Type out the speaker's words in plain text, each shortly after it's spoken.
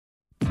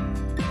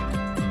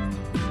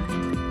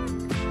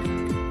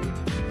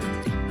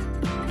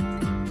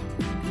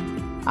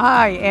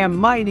I am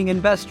mining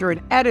investor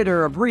and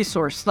editor of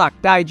Resource Stock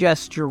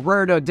Digest,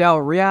 Gerardo Del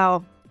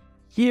Real,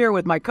 here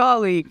with my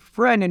colleague,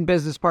 friend, and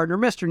business partner,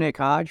 Mr. Nick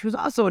Hodge, who's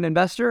also an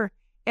investor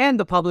and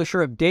the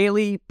publisher of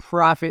Daily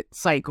Profit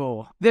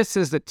Cycle. This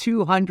is the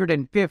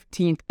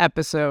 215th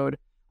episode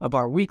of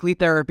our weekly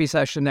therapy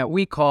session that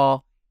we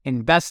call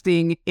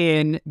Investing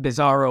in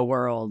Bizarro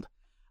World.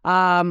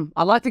 A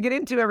lot to get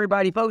into,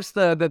 everybody. Folks,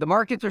 the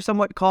markets are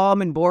somewhat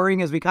calm and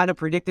boring as we kind of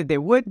predicted they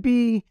would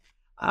be.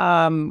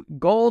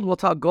 Gold, we'll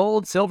talk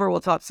gold. Silver,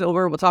 we'll talk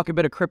silver. We'll talk a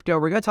bit of crypto.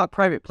 We're going to talk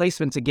private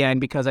placements again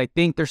because I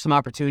think there's some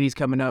opportunities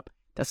coming up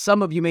that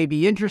some of you may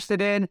be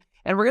interested in.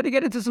 And we're going to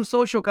get into some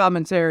social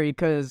commentary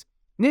because,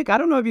 Nick, I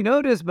don't know if you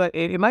noticed, but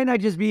it might not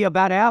just be a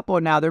bad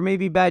apple now. There may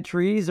be bad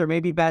trees or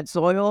maybe bad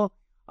soil.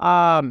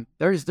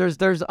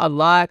 There's a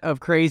lot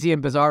of crazy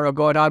and bizarro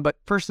going on. But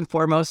first and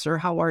foremost, sir,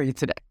 how are you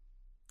today?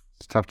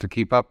 It's tough to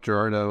keep up,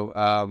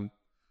 Gerardo.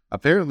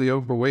 Apparently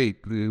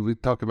overweight. We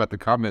talked about the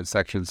comment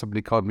section.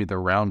 Somebody called me the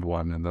round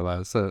one in the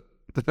last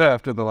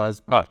after the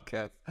last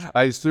podcast.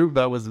 I assumed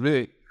that was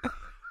me.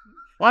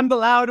 I'm the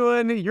loud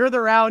one. You're the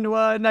round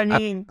one. I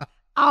mean,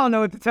 I don't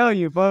know what to tell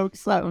you,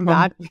 folks.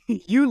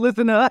 You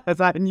listen to us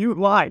and you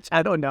watch.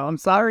 I don't know. I'm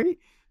sorry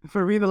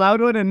for being the loud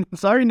one, and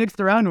sorry Nick's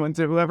the round one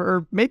to whoever.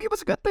 Or maybe it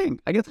was a good thing.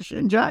 I guess I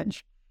shouldn't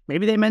judge.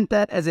 Maybe they meant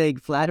that as a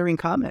flattering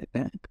comment.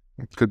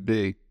 It could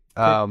be.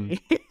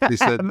 They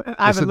said,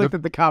 I haven't looked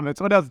at the comments.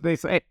 What else did they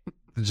say?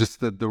 Just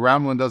that the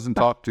round one doesn't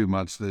talk too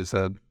much, they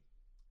said.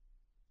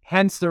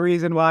 Hence the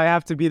reason why I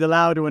have to be the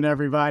loud one,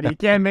 everybody. You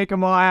can't make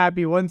them all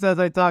happy. One says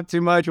I talk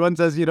too much. One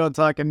says you don't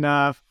talk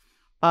enough.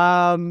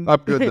 I'm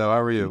good, though.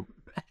 How are you?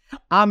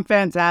 I'm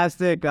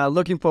fantastic.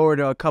 Looking forward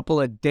to a couple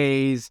of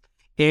days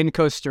in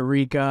Costa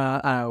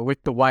Rica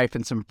with the wife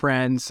and some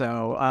friends.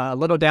 So a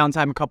little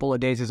downtime, a couple of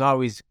days is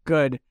always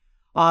good.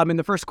 In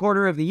the first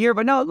quarter of the year.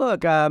 But no,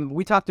 look,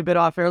 we talked a bit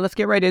off air. Let's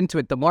get right into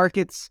it. The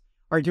markets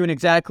are doing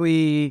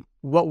exactly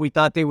what we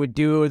thought they would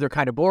do. They're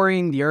kind of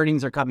boring. The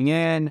earnings are coming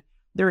in.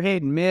 They're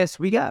hit and miss.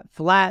 We got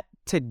flat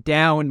to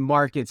down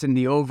markets in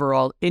the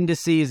overall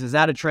indices. Is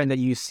that a trend that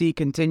you see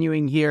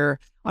continuing here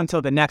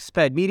until the next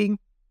Fed meeting?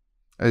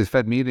 The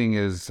Fed meeting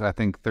is, I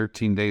think,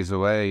 13 days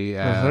away.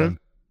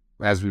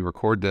 As we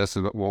record this,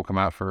 it won't come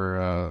out for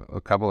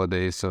a couple of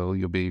days. So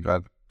you'll be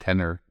about 10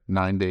 or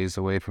 9 days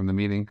away from the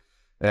meeting.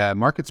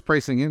 Market's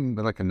pricing in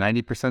like a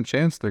 90%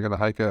 chance they're going to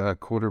hike a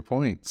quarter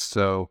point.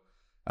 So,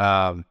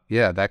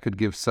 that could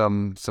give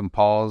some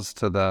pause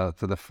to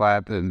the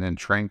flat and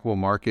tranquil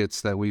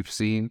markets that we've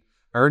seen.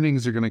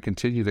 Earnings are going to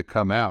continue to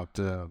come out.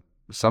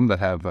 Some that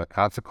have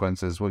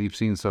consequences. What you've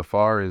seen so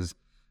far is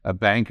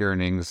bank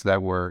earnings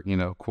that were,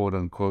 quote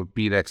unquote,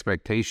 beat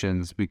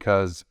expectations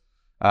because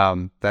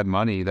that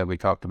money that we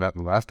talked about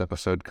in the last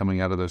episode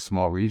coming out of those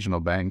small regional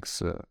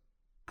banks.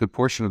 Good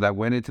portion of that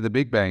went into the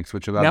big banks,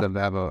 which allowed them to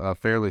have a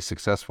fairly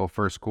successful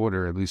first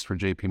quarter, at least for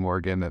JP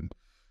Morgan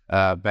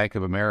and Bank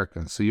of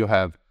America. So you'll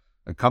have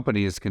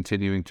companies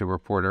continuing to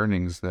report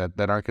earnings that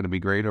aren't going to be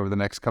great over the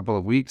next couple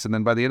of weeks. And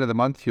then by the end of the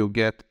month, you'll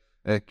get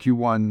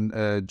Q1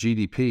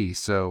 GDP.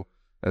 So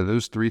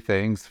those three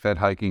things, Fed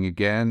hiking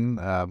again,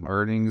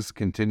 earnings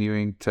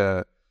continuing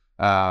to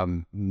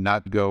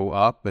not go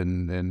up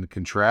and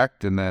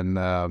contract, and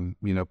then,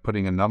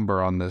 putting a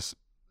number on this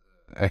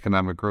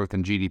economic growth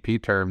in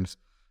GDP terms,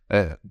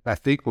 I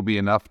think will be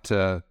enough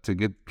to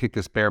kick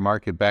this bear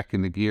market back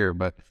into gear,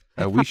 but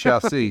we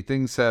shall see.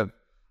 Things have,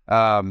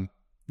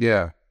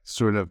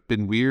 sort of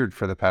been weird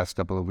for the past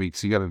couple of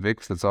weeks. You got a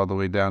VIX that's all the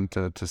way down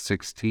to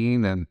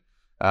 16, and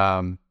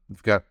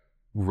we've got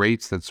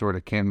rates that sort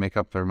of can't make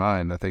up their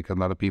mind. I think a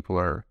lot of people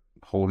are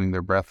holding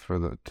their breath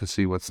to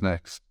see what's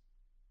next.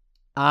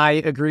 I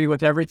agree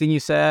with everything you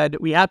said.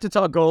 We have to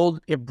talk gold.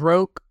 It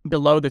broke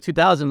below the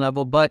 2000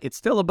 level, but it's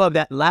still above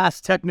that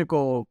last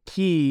technical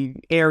key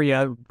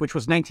area, which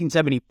was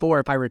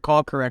 1974, if I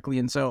recall correctly.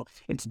 And so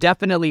it's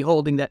definitely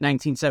holding that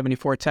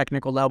 1974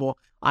 technical level.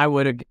 I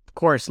would, of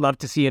course, love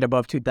to see it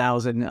above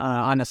 2000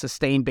 on a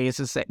sustained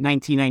basis at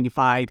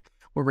 1995.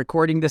 We're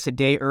recording this a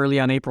day early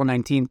on April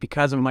 19th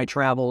because of my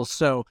travels.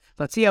 So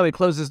let's see how it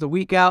closes the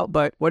week out.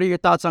 But what are your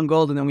thoughts on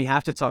gold? And then we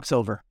have to talk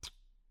silver.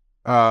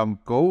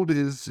 Gold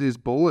is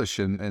bullish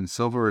and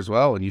silver as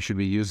well, and you should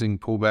be using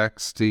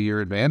pullbacks to your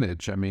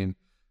advantage. I mean,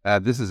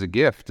 this is a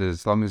gift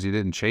as long as you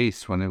didn't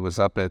chase when it was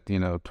up at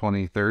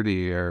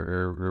 2030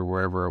 or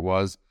wherever it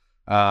was.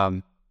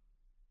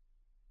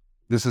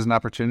 This is an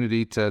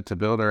opportunity to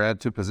build or add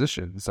to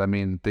positions. I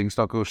mean, things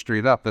don't go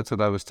straight up. That's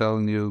what I was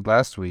telling you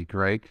last week,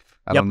 right?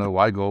 I don't know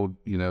why gold,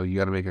 you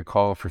got to make a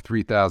call for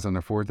 3,000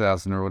 or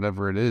 4,000 or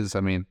whatever it is.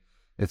 I mean,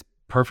 it's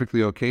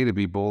perfectly okay to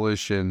be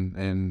bullish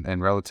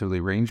and relatively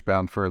range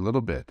bound for a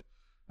little bit.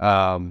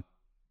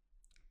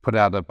 Put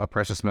out a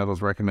precious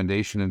metals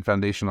recommendation in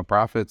foundational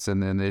profits,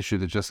 and then the issue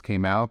that just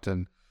came out,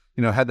 and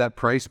had that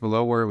price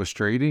below where it was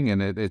trading,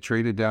 and it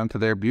traded down to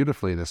there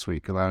beautifully this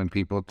week, allowing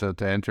people to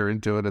enter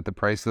into it at the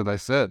price that I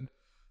said.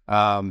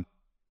 As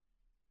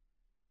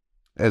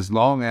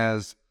long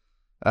as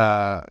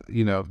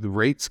the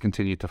rates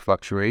continue to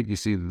fluctuate. You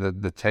see the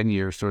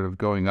 10-year sort of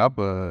going up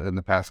in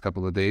the past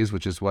couple of days,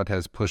 which is what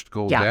has pushed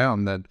gold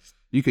down, that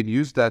you can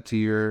use that to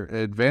your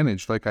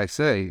advantage. Like I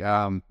say,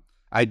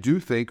 I do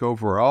think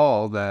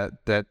overall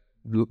that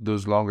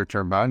those longer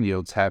term bond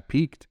yields have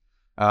peaked.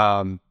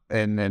 And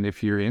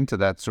if you're into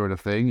that sort of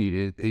thing,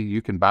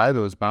 you can buy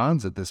those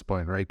bonds at this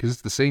point, right? Because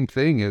it's the same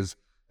thing as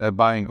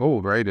buying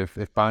gold, right?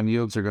 If bond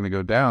yields are going to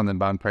go down, then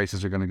bond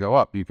prices are going to go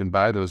up. You can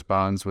buy those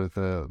bonds with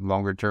a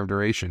longer term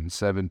duration,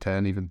 7,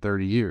 10, even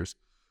 30 years.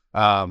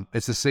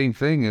 It's the same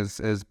thing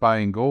as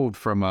buying gold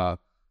from a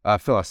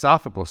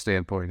philosophical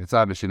standpoint. It's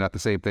obviously not the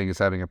same thing as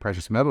having a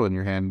precious metal in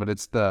your hand, but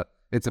it's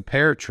a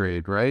pair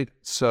trade, right?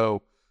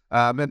 So,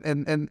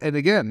 and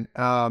again,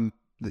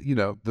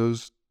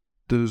 those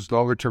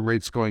longer term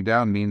rates going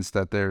down means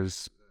that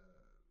there's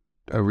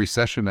a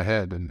recession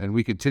ahead, and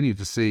we continue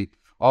to see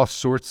all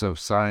sorts of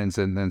signs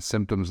and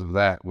symptoms of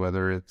that,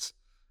 whether it's,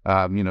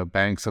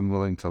 banks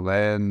unwilling to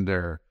lend,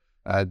 or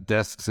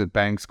desks at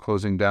banks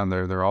closing down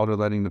their auto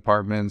lending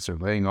departments, or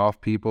laying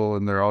off people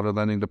in their auto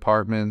lending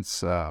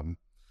departments.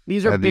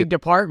 These are big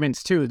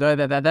departments too.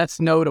 That's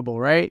notable,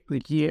 right?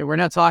 Like, we're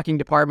not talking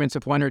departments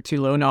of 1 or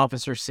 2 loan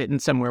officers sitting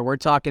somewhere. We're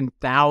talking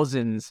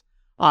thousands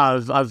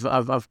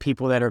of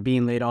people that are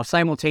being laid off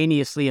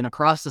simultaneously and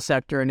across the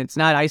sector, and it's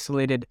not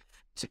isolated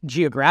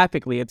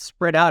geographically. It's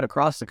spread out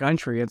across the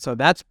country, and so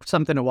that's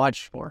something to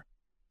watch for.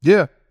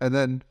 Yeah, and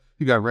then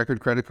you got record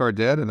credit card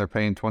debt, and they're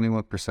paying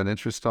 21%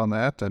 interest on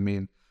that. I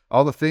mean,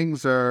 all the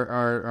things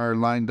are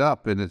lined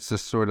up, and it's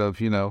just sort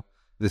of,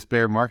 this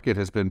bear market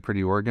has been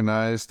pretty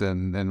organized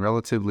and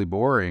relatively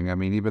boring. I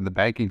mean, even the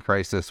banking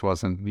crisis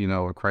wasn't,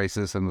 a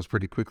crisis, and was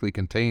pretty quickly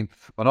contained.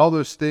 But all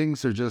those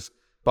things are just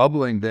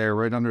bubbling there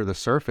right under the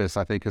surface,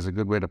 I think is a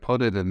good way to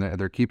put it. And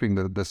they're keeping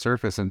the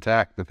surface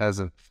intact. That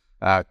hasn't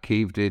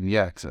caved in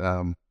yet.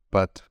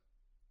 But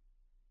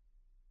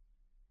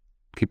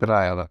keep an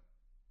eye on it.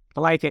 I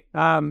like it.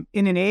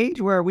 In an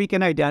age where we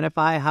can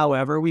identify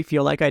however we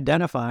feel like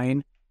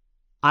identifying,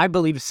 I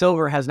believe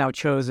silver has now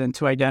chosen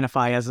to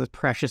identify as a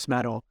precious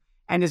metal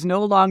and is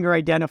no longer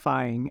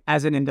identifying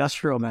as an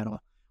industrial metal.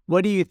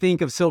 What do you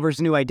think of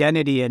silver's new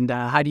identity, and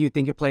how do you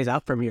think it plays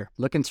out from here?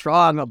 Looking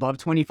strong, above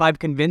 25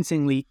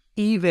 convincingly,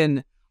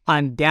 even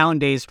on down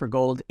days for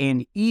gold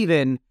and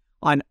even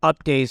on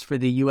up days for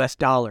the U.S.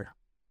 dollar.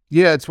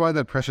 Yeah, it's why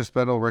the precious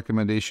metal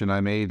recommendation I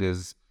made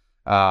is,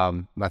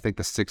 I think,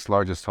 the 6th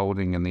largest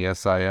holding in the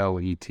SIL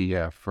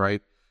ETF,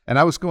 right? And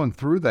I was going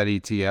through that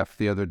ETF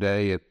the other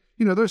day, and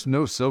there's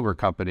no silver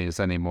companies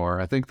anymore.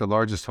 I think the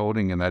largest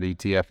holding in that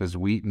ETF is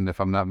Wheaton, if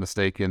I'm not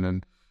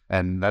mistaken,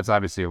 and that's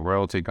obviously a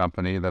royalty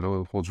company that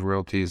holds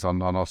royalties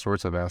on all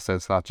sorts of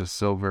assets, not just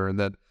silver. And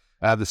that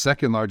the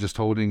 2nd largest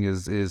holding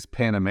is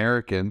Pan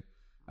American,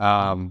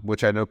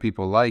 which I know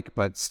people like,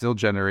 but still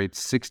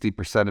generates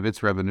 60% of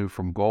its revenue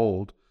from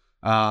gold.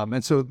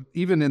 And so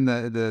even in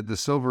the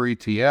silver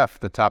ETF,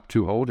 the top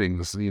 2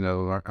 holdings,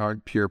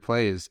 aren't pure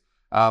plays.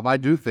 I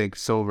do think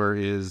silver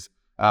is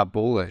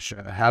bullish.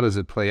 How does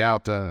it play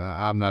out?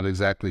 I'm not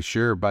exactly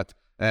sure, but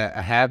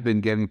I have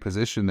been getting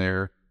position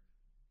there,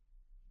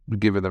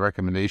 given the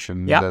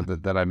recommendation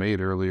that I made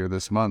earlier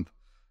this month.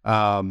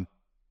 And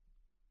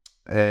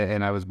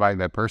I was buying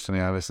that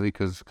personally, obviously,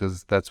 because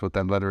that's what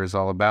that letter is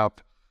all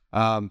about.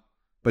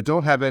 But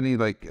don't have any,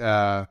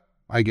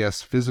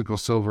 physical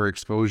silver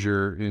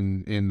exposure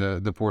in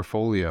the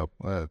portfolio,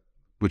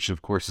 which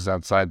of course is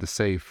outside the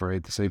safe,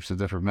 right? The safe's a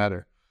different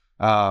matter,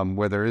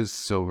 where there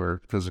is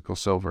physical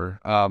silver.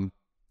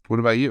 What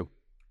about you?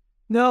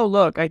 No,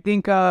 look, I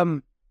think, I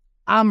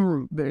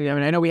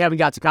know we haven't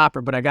got to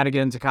copper, but I got to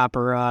get into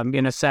copper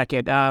in a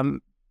second.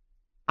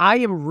 I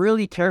am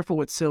really careful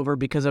with silver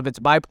because of its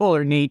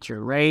bipolar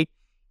nature, right?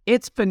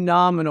 It's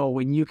phenomenal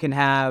when you can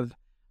have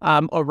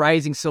a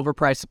rising silver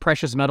price, a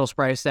precious metals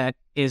price that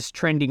is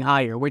trending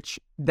higher, which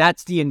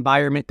that's the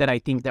environment that I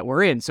think that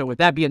we're in. So with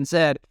that being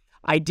said,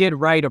 I did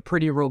write a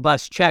pretty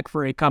robust check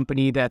for a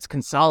company that's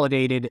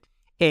consolidated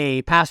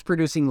a past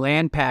producing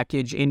land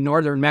package in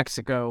northern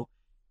Mexico,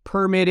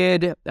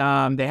 permitted.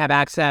 They have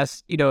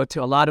access, to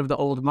a lot of the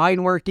old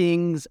mine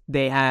workings.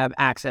 They have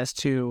access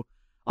to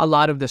a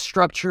lot of the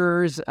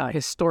structures,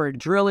 historic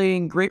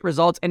drilling, great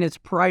results. And it's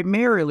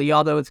primarily,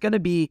 although it's going to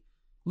be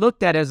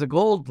looked at as a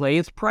gold play,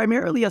 it's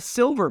primarily a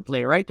silver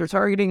play, right? They're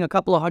targeting a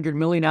couple of 100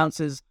 million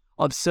ounces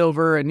of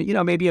silver and,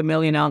 maybe 1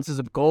 million ounces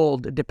of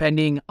gold,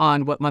 depending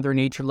on what Mother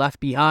Nature left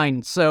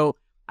behind. So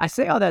I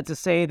say all that to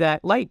say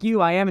that, like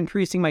you, I am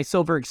increasing my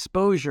silver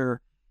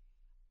exposure.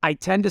 I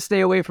tend to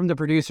stay away from the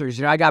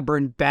producers. I got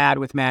burned bad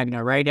with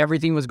Magna, right?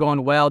 Everything was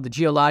going well. The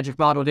geologic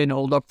model didn't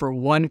hold up for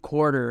 1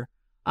 quarter.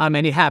 And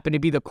it happened to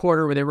be the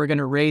quarter where they were going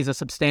to raise a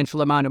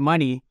substantial amount of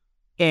money.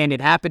 And it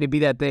happened to be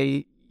that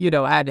they,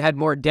 had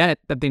more debt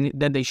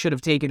than they should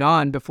have taken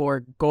on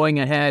before going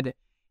ahead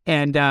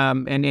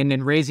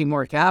and raising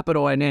more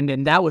capital.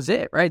 And that was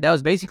it, right? That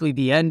was basically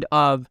the end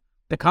of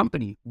the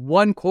company.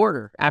 1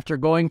 quarter after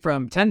going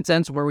from 10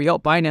 cents, where we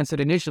helped finance it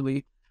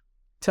initially,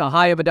 to a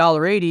high of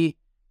 $1.80.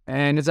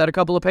 and it's at a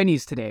couple of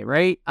pennies today,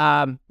 right?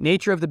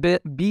 Nature of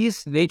the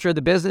beast, nature of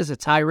the business,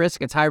 it's high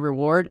risk, it's high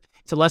reward.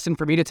 It's a lesson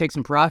for me to take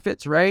some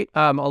profits, right,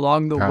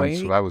 along the way.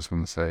 That's what I was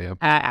going to say. Yep.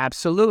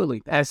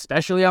 Absolutely,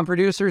 especially on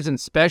producers and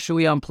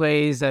especially on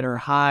plays that are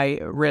high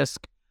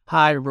risk,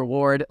 high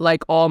reward,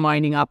 like all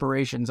mining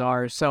operations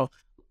are. So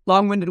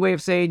long-winded way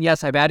of saying,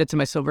 yes, I've added to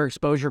my silver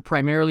exposure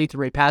primarily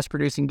through a past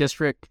producing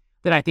district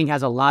that I think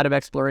has a lot of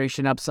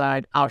exploration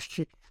upside.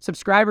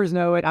 Subscribers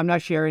know it. I'm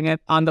not sharing it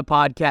on the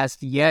podcast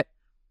yet,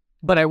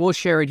 but I will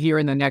share it here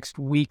in the next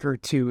week or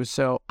two.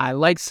 So I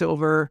like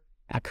silver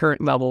at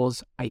current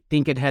levels. I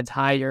think it heads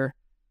higher,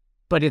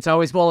 but it's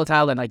always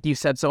volatile. And like you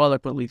said so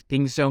eloquently,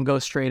 things don't go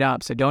straight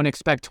up. So don't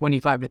expect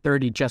 25 to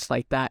 30 just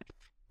like that.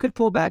 Could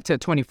pull back to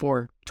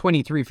 24,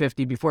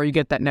 23.50 before you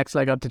get that next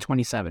leg up to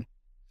 27.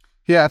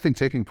 Yeah, I think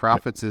taking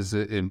profits is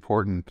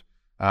important,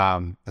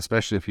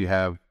 especially if you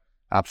have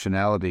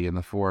optionality in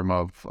the form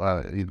of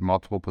either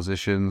multiple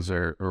positions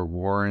or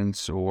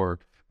warrants or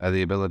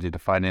the ability to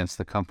finance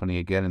the company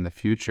again in the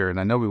future.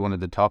 And I know we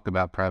wanted to talk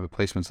about private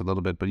placements a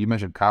little bit, but you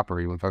mentioned copper.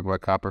 You want to talk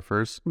about copper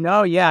first?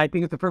 No, yeah, I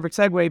think it's the perfect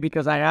segue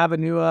because I have a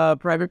new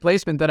private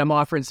placement that I'm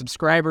offering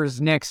subscribers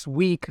next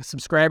week.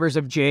 Subscribers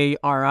of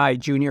JRI,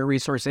 Junior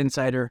Resource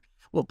Insider.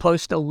 We'll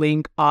post a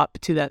link up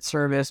to that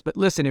service. But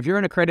listen, if you're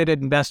an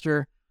accredited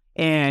investor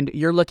and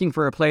you're looking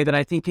for a play that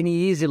I think can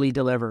easily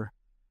deliver,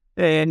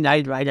 and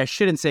I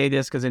shouldn't say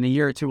this because in a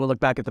year or two, we'll look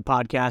back at the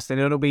podcast and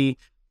it'll be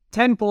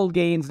 10-fold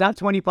gains, not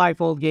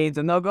 25-fold gains.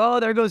 And they'll go, oh,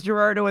 there goes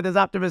Gerardo with his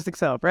optimistic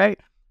self, right?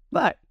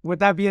 But with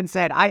that being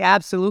said, I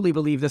absolutely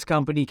believe this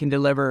company can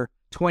deliver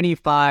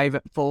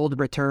 25-fold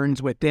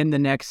returns within the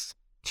next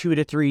 2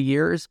 to 3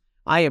 years.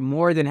 I am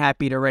more than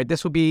happy to write.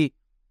 This will be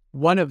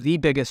one of the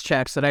biggest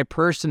checks that I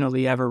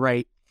personally ever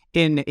write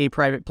in a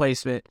private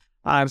placement.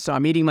 So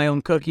I'm eating my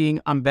own cooking.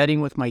 I'm betting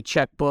with my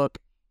checkbook.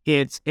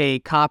 It's a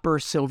copper,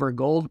 silver,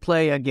 gold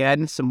play.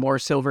 Again, some more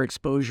silver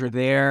exposure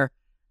there.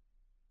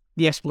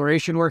 The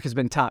exploration work has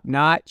been top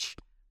notch.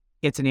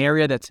 It's an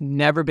area that's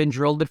never been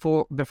drilled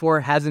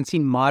before, hasn't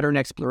seen modern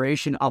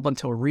exploration up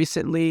until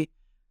recently.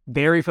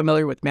 Very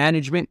familiar with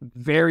management,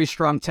 very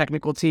strong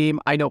technical team.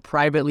 I know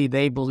privately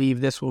they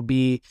believe this will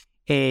be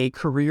a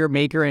career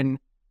maker and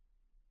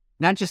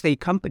not just a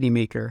company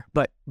maker,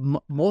 but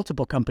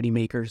multiple company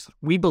makers.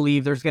 We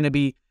believe there's going to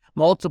be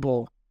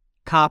multiple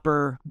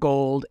copper,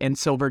 gold, and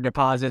silver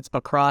deposits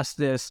across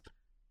this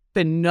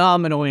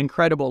phenomenal,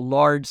 incredible,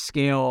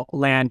 large-scale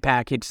land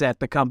package that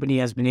the company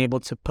has been able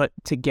to put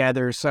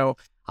together. So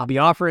I'll be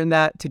offering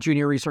that to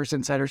Junior Resource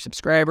Insider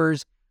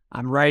subscribers.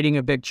 I'm writing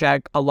a big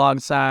check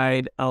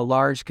alongside a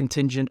large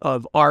contingent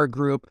of our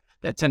group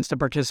that tends to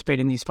participate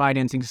in these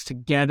financings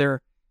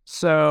together.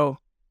 So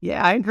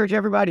yeah, I encourage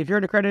everybody, if you're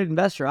an accredited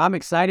investor, I'm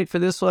excited for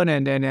this one.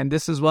 And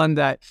this is one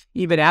that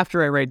even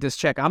after I write this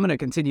check, I'm going to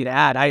continue to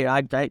add.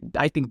 I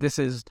think this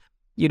is,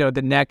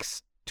 the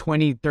next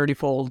 20,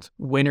 30-fold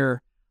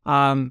winner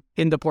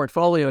in the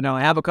portfolio. Now,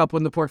 I have a couple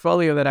in the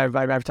portfolio that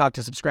I've talked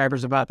to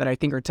subscribers about that I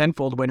think are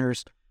 10-fold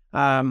winners.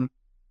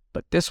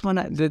 But this one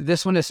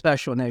is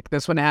special, Nick.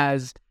 This one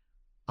has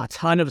a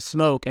ton of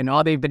smoke, and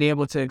all they've been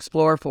able to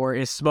explore for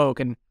is smoke.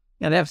 And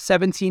they have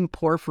 17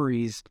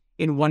 porphyries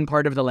in one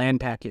part of the land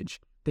package.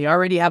 They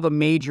already have a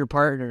major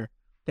partner.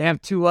 They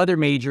have 2 other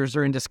majors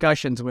they're in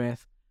discussions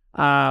with.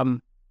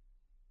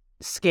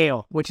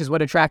 Scale, which is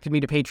what attracted me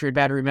to Patriot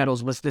Battery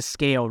Metals, was the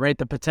scale, right?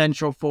 The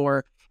potential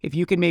for, if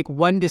you can make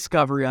one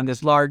discovery on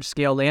this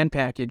large-scale land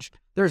package,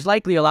 there's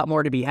likely a lot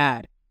more to be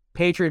had.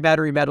 Patriot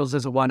Battery Metals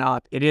is a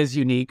one-up. It is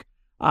unique.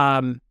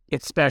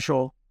 It's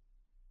special.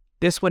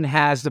 This one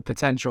has the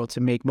potential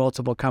to make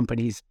multiple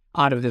companies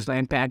out of this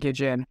land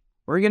package, and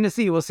we're going to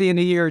see. We'll see in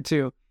a year or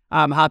two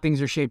how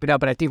things are shaping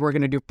up, but I think we're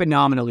going to do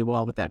phenomenally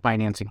well with that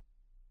financing.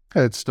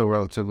 It's still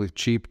relatively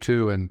cheap,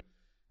 too, and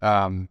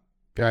I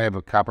have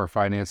a copper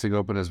financing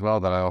open as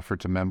well that I offer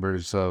to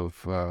members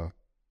of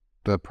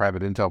the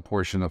private intel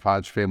portion of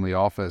Hodge Family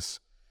Office.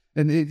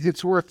 And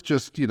it's worth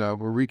just, we're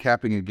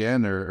recapping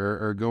again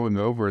or going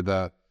over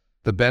the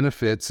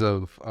benefits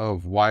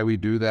of why we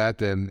do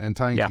that and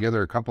tying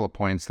together a couple of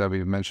points that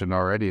we've mentioned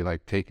already,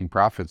 like taking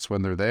profits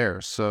when they're there.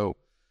 So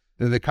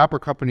the copper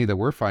company that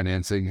we're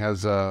financing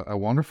has a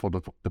wonderful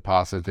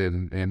deposit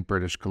in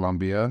British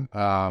Columbia,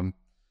 has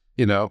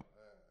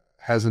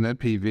an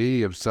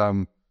NPV of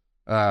some,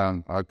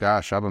 I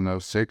don't know,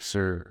 6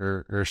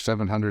 or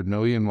 700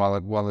 million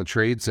while it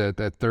trades at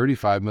that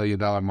 $35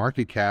 million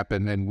market cap.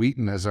 And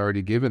Wheaton has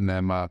already given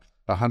them a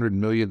 $100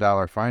 million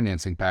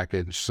financing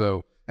package.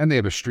 So, and they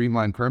have a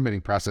streamlined permitting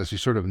process. You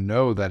sort of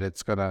know that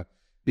it's going to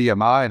be a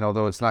mine,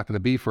 although it's not going to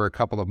be for a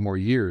couple of more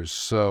years.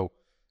 So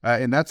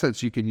in that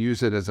sense, you can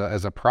use it as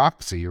a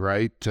proxy,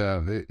 right?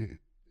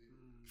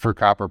 For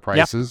copper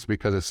prices,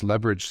 because it's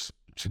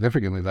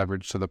significantly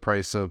leveraged to the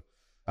price of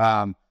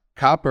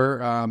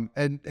copper.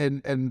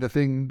 And the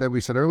thing that we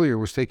said earlier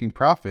was taking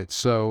profits.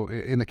 So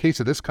in the case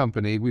of this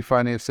company, we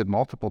financed it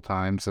multiple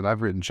times, and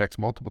I've written checks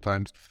multiple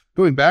times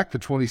going back to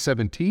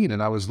 2017.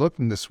 And I was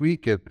looking this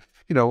week at,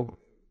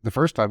 the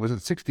first time was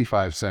at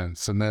 65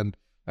 cents. And then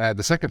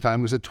The second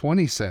time was at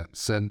 20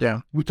 cents. And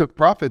Yeah. we took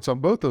profits on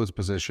both those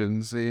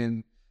positions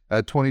in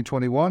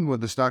 2021 when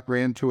the stock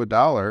ran to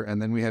 $1,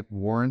 and then we had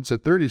warrants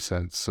at 30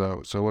 cents.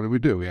 So what did we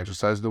do? We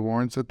exercised the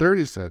warrants at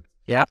 30 cents.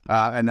 Yeah.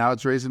 And now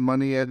it's raising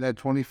money at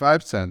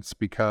 25 cents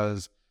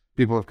because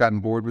people have gotten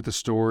bored with the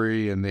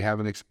story and they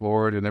haven't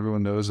explored, and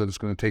everyone knows that it's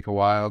going to take a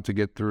while to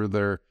get through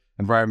their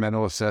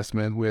environmental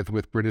assessment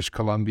with British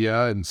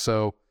Columbia. And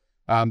so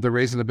they're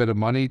raising a bit of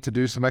money to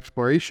do some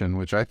exploration,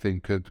 which I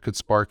think could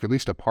spark at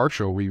least a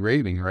partial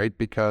re-rating, right?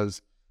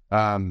 Because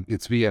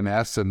it's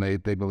VMS, and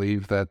they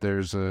believe that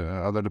there's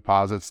other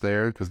deposits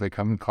there because they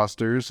come in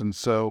clusters. And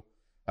so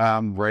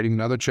writing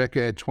another check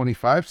at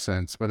 25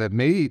 cents, but it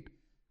made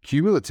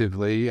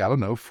cumulatively, I don't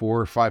know,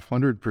 400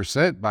 or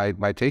 500%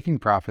 by taking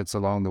profits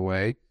along the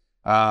way,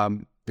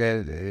 and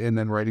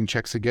then writing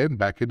checks again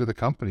back into the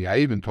company. I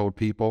even told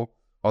people,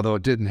 although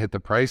it didn't hit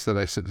the price that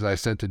I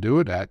said to do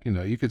it at,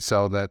 you could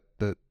sell that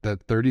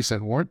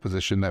 30-cent warrant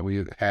position that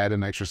we had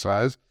in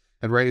exercise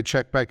and write a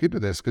check back into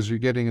this because you're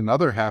getting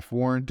another half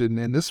warrant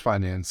in this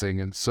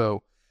financing. And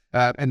so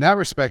in that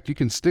respect, you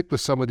can stick with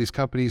some of these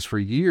companies for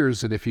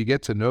years, and if you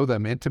get to know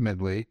them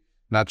intimately,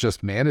 not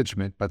just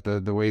management, but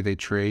the way they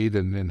trade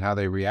and how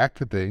they react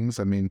to things,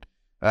 I mean,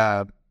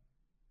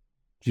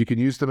 you can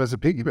use them as a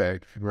piggy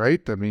bank,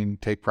 right? I mean,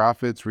 take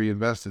profits,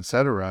 reinvest,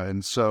 etc.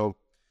 And so,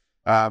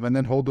 and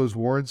then hold those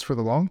warrants for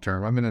the long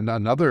term. I mean,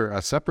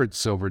 a separate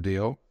silver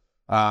deal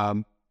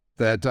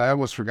that I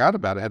almost forgot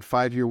about. I had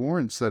 5-year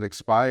warrants that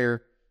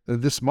expire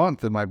this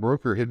month, and my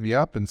broker hit me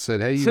up and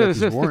said, "Hey, you got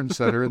these warrants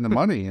that are in the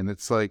money." And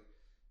it's like,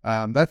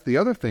 that's the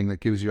other thing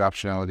that gives you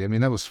optionality. I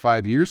mean, that was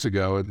 5 years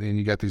ago, and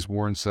you got these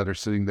warrants that are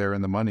sitting there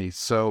in the money.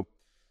 So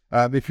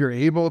if you're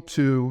able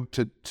to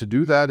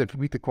do that, if you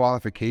meet the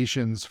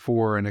qualifications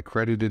for an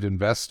accredited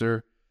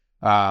investor,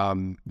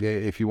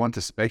 if you want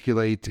to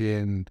speculate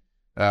in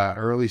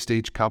early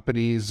stage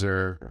companies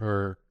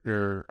or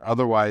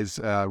otherwise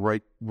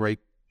write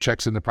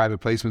checks into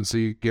private placements so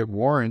you get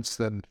warrants,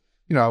 then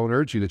I would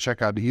urge you to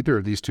check out either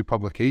of these two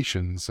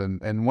publications.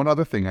 And one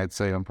other thing I'd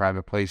say on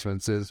private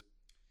placements is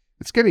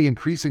it's getting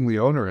increasingly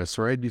onerous,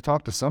 right? You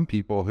talk to some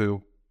people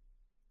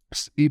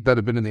that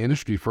have been in the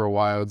industry for a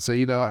while and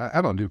say,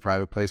 I don't do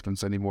private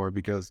placements anymore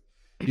because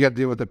you got to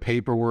deal with the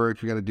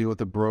paperwork, you got to deal with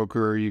the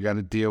broker, you got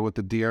to deal with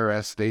the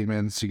DRS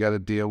statements, you got to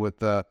deal with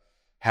the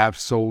have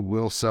sold,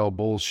 will sell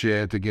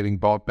bullshit, to getting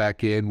bought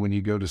back in when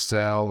you go to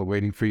sell, or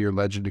waiting for your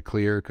legend to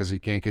clear because you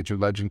can't get your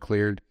legend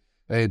cleared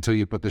until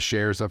you put the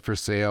shares up for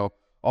sale,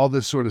 all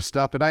this sort of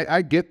stuff. And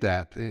I get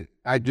that.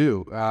 I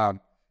do.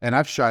 And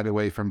I've shied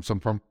away from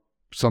some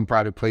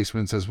private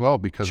placements as well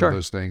because of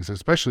those things,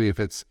 especially if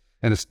it's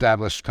an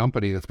established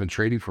company that's been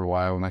trading for a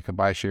while and I can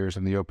buy shares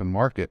in the open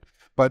market.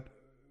 But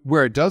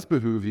where it does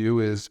behoove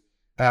you is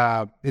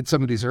in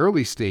some of these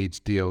early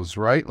stage deals,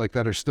 right? Like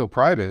that are still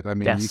private. I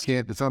mean,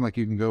 it's not like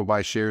you can go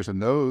buy shares in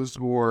those,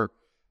 or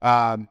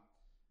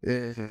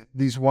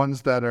these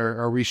ones that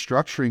are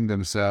restructuring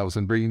themselves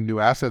and bringing new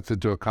assets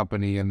into a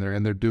company, and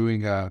they're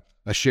doing a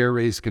share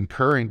raise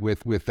concurrent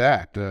with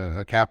that,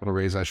 a capital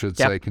raise, I should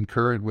say,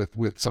 concurrent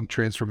with some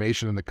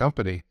transformation in the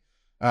company.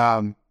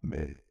 In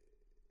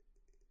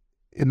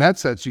that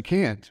sense, you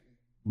can't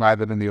buy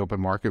them in the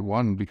open market.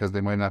 One, because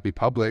they might not be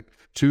public.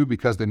 Two,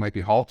 because they might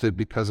be halted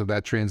because of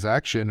that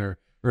transaction.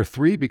 Or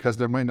three, because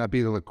there might not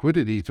be the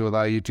liquidity to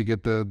allow you to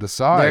get the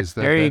size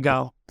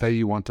that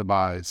you want to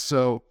buy.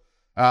 So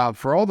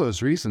for all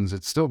those reasons,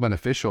 it's still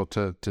beneficial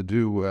to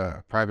do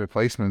private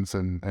placements,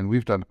 and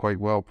we've done quite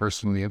well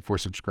personally and for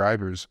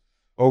subscribers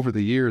over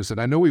the years.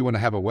 And I know we want to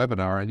have a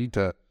webinar. I need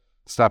to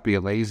stop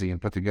being lazy and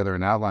put together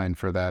an outline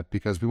for that,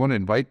 because we want to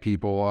invite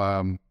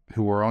people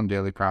who are on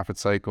Daily Profit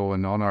Cycle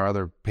and on our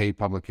other paid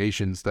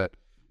publications that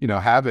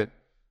haven't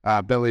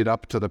bellied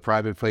up to the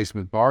private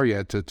placement bar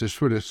yet, to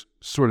sort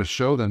of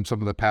show them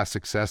some of the past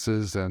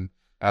successes and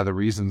the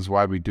reasons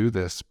why we do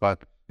this.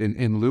 But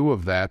in lieu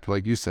of that,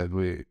 like you said,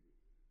 we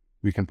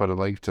can put a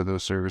link to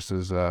those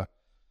services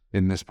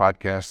in this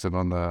podcast and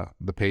on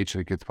the page that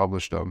it gets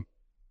published on.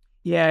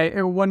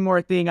 Yeah, one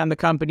more thing on the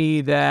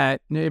company that,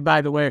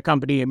 by the way, a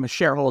company I'm a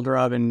shareholder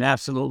of and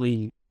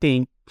absolutely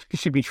think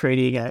should be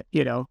trading at,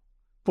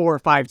 4 or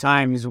 5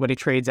 times what it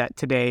trades at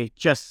today,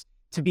 just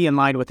to be in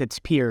line with its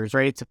peers,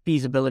 right? It's a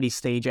feasibility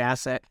stage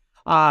asset.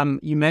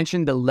 You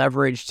mentioned the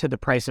leverage to the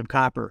price of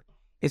copper.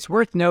 It's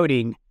worth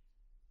noting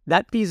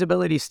that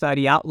feasibility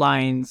study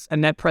outlines a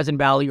net present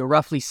value of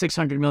roughly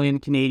 600 million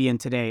Canadian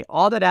today.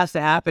 All that has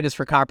to happen is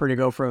for copper to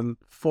go from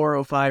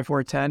 405,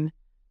 410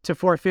 to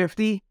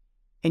 450,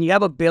 and you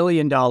have $1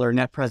 billion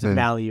net present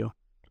value.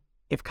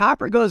 If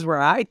copper goes where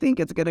I think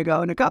it's going to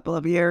go in a couple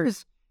of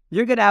years,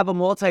 you're going to have a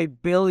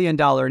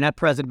multi-billion-dollar net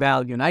present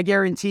value. And I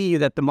guarantee you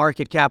that the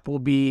market cap will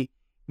be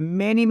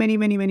many, many,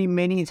 many, many,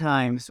 many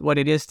times what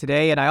it is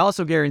today. And I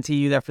also guarantee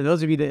you that for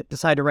those of you that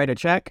decide to write a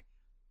check,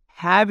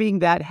 having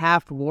that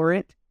half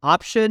warrant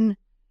option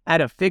at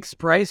a fixed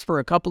price for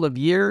a couple of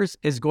years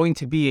is going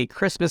to be a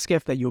Christmas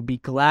gift that you'll be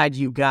glad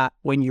you got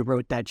when you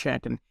wrote that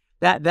check. And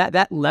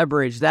that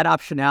leverage, that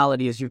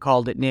optionality, as you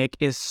called it, Nick,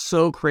 is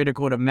so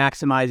critical to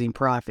maximizing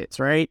profits,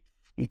 right?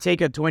 You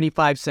take a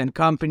 25-cent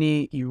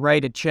company, you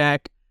write a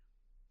check,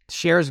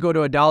 shares go to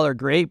 $1,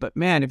 great. But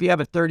man, if you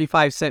have a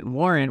 35-cent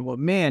warrant, well,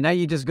 man, now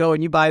you just go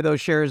and you buy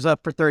those shares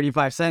up for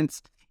 35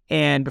 cents.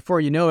 And before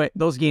you know it,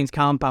 those gains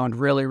compound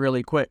really,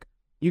 really quick.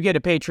 You get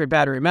a Patriot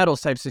Battery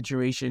Metals type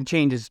situation,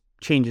 changes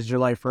your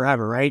life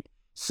forever, right?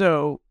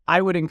 So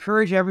I would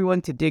encourage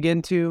everyone to dig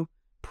into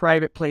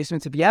private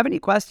placements. If you have any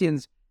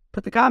questions,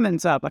 put the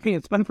comments up. I think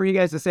it's fun for you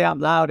guys to say out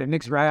loud, and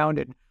Nick's round,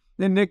 and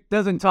then Nick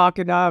doesn't talk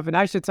enough, and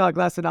I should talk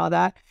less and all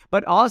that.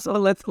 But also,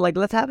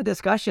 let's have a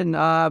discussion,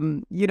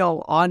 on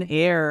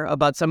air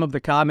about some of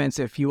the comments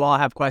if you all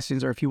have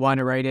questions or if you want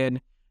to write in.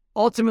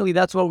 Ultimately,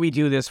 that's what we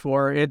do this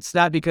for. It's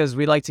not because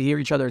we like to hear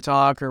each other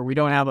talk or we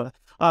don't have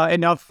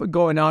enough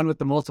going on with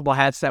the multiple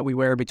hats that we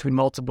wear between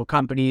multiple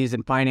companies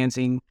and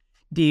financing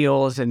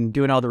deals and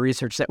doing all the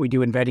research that we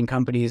do in vetting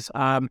companies.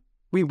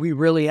 We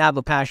really have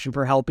a passion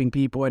for helping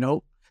people and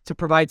hope to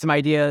provide some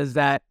ideas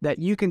that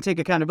you can take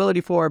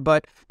accountability for,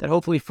 but that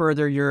hopefully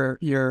further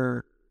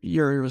your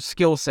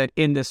skill set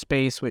in this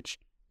space, which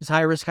is high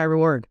risk, high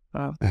reward.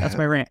 That's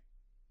my rant.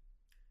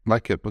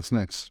 Like it. What's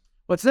next?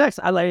 What's next?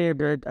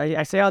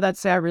 I say all that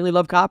to say I really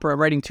love copper. I'm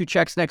writing 2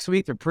 checks next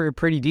week. They're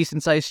pretty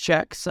decent sized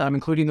checks,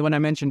 including the one I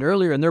mentioned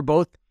earlier, and they're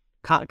both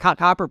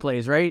copper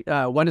plays, right?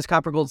 One is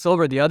copper, gold,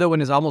 silver. The other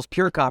one is almost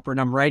pure copper,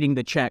 and I'm writing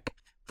the check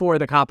for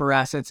the copper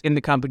assets in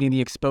the company, the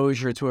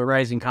exposure to a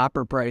rising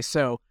copper price.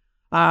 So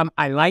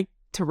I like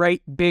to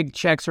write big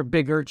checks or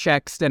bigger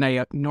checks than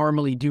I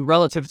normally do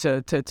relative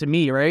to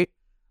me, right?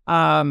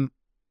 When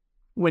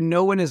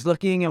no one is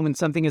looking and when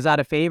something is out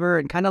of favor,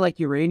 and kind of like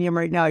uranium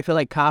right now, I feel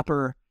like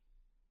copper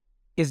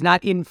is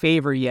not in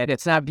favor yet.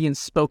 It's not being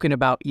spoken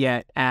about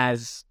yet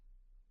as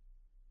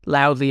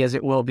loudly as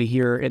it will be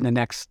here in the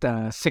next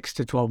 6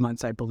 to 12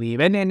 months, I believe.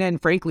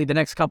 And frankly, the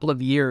next couple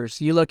of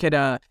years. You look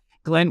at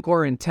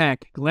Glencore and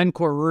Teck.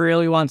 Glencore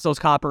really wants those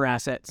copper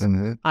assets.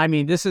 Mm-hmm. I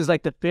mean, this is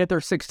like the 5th or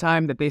 6th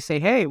time that they say,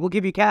 hey, we'll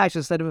give you cash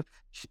instead of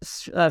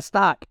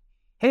stock.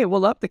 Hey,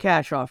 we'll up the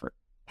cash offer.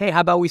 Hey,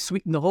 how about we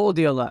sweeten the whole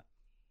deal up?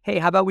 Hey,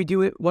 how about we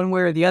do it one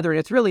way or the other? And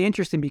it's really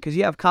interesting because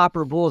you have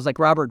copper bulls like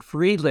Robert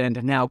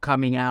Friedland now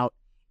coming out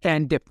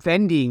and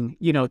defending,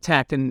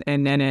 Teck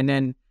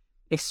and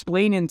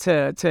explaining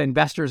to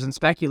investors and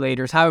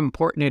speculators how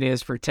important it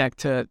is for Teck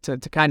to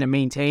kind of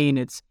maintain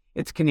its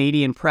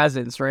Canadian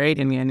presence, right,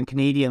 and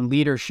Canadian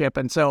leadership.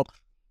 And so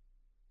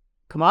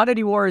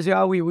commodity wars,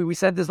 we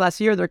said this last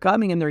year, they're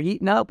coming and they're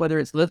heating up, whether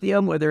it's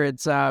lithium, whether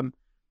it's,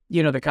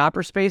 the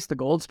copper space, the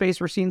gold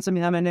space, we're seeing some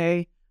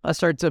M&A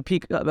start to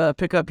pick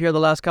up here the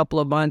last couple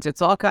of months.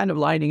 It's all kind of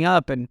lining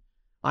up, and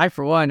I,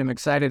 for one, am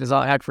excited as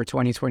all heck for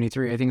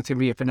 2023. I think it's going to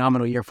be a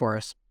phenomenal year for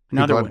us.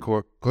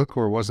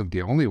 Glencore wasn't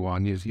the only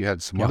one. You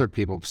had some other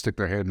people stick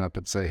their hand up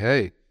and say,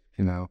 hey,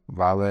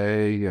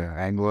 Vale,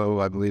 Anglo,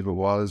 I believe it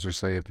was, or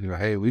say,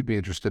 hey, we'd be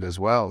interested as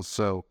well.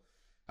 So,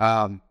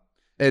 and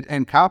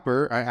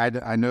copper,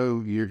 I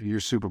know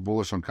you're super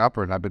bullish on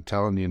copper, and I've been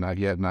telling you not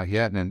yet.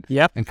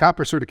 And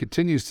copper sort of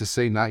continues to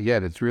say not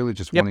yet. It's really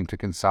just wanting to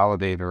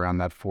consolidate around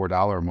that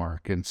 $4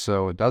 mark. And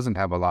so it doesn't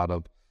have a lot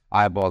of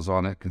eyeballs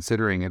on it,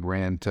 considering it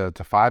ran to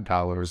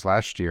 $5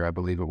 last year, I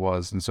believe it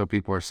was. And so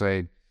people are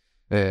saying,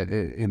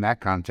 in that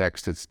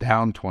context, it's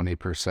down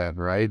 20%,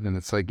 right? And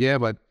it's like, yeah,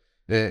 but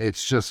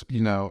it's just,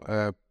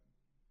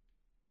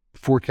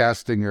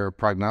 forecasting or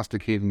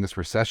prognosticating this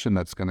recession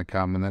that's going to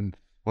come. And then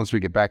once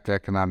we get back to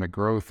economic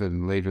growth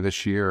and later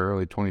this year,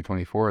 early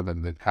 2024,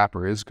 then the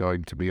copper is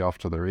going to be off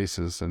to the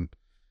races. And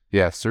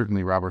yeah,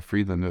 certainly Robert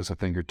Friedland knows a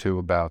thing or two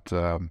about,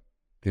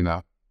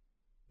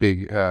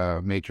 big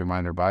major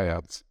minor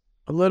buyouts.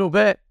 A little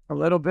bit.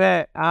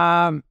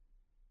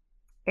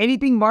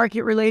 Anything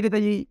market related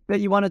that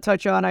you want to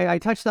touch on? I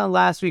touched on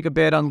last week a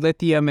bit on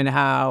lithium and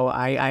how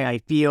I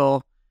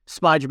feel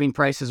spodumene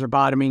prices are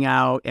bottoming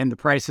out and the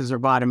prices are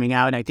bottoming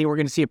out. And I think we're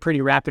going to see a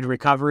pretty rapid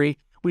recovery.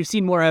 We've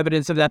seen more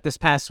evidence of that this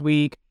past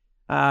week.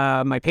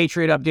 My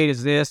Patriot update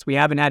is this. We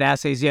haven't had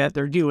assays yet.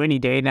 They're due any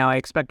day now. I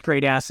expect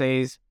great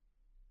assays.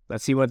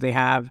 Let's see what they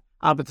have.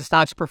 But the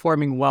stock's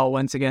performing well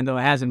once again, though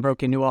it hasn't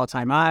broken new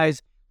all-time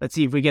highs. Let's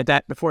see if we get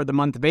that before the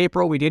month of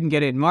April. We didn't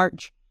get it in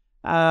March.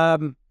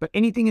 But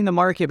anything in the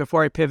market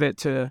before I pivot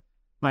to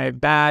my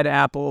bad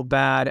apple,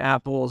 bad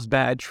apples,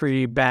 bad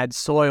tree, bad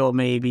soil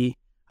maybe,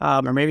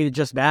 or maybe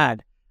just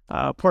bad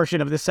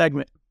portion of this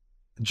segment.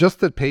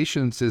 Just that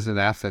patience is an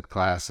asset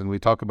class, and we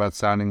talk about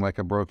sounding like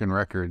a broken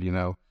record,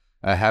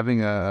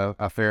 having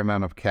a fair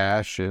amount of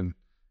cash and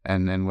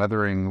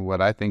weathering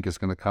what I think is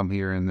going to come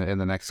here in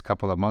the next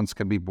couple of months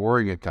can be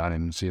boring at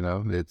times.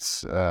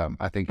 It's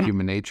I think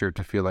human nature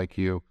to feel like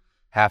you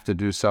have to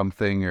do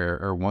something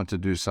or want to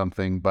do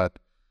something, but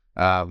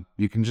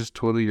you can just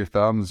twiddle your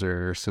thumbs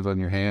or sit on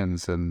your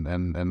hands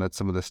and let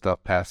some of this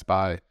stuff pass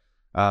by.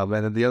 And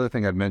then the other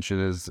thing I'd mention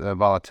is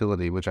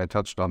volatility, which I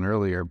touched on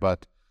earlier,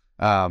 but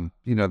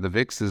the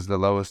VIX is the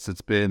lowest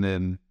it's been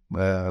in,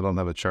 I don't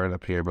have a chart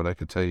up here, but I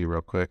could tell you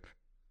real quick.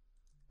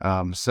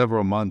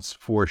 several months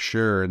for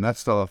sure. And that's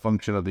still a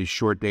function of these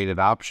short-dated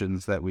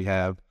options that we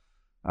have.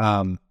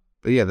 But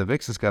yeah, the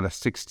VIX has got a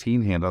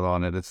 16 handle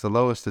on it. It's the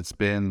lowest it's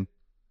been,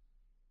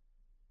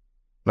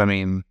 I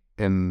mean,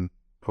 in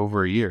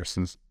over a year,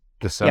 since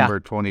December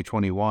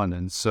 2021.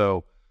 And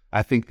so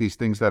I think these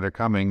things that are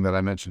coming that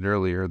I mentioned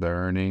earlier, the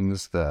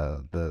earnings,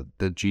 the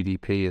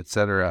GDP, et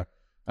cetera,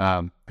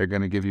 they're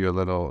going to give you a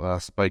little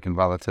spike in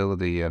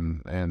volatility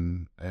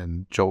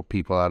and jolt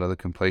people out of the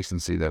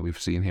complacency that we've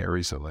seen here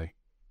recently.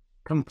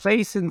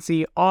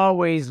 Complacency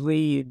always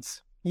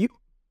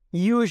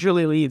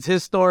usually leads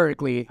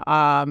historically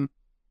to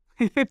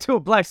a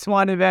black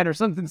swan event or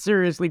something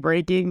seriously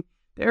breaking.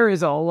 There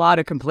is a lot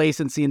of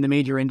complacency in the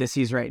major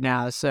indices right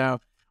now. So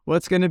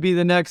what's going to be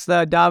the next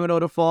domino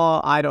to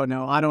fall? I don't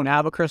know. I don't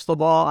have a crystal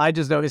ball. I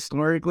just know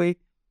historically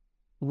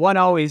one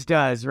always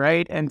does,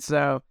 right? And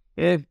so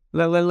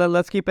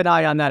let's keep an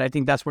eye on that. I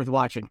think that's worth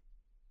watching.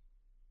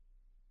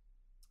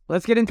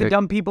 Let's get into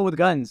dumb people with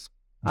guns.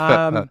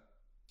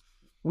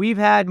 We've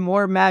had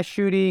more mass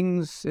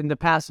shootings in the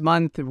past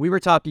month.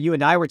 You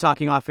and I were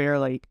talking off air,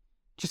 like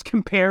just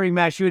comparing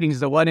mass shootings.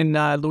 The one in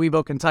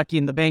Louisville, Kentucky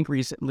in the bank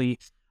recently.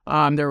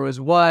 There was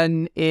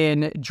one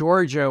in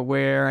Georgia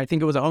where I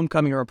think it was a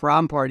homecoming or a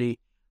prom party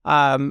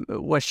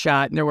was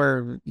shot. And there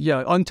were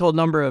untold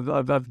number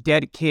of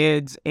dead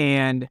kids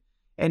and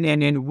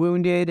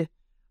wounded.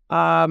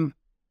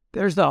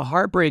 There's the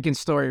heartbreaking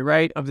story,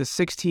 right, of the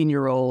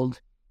 16-year-old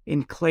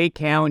in Clay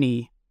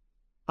County.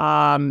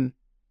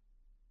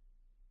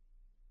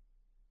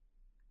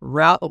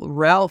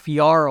 Ralph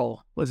Yarl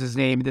was his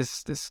name.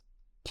 This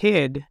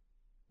kid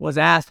was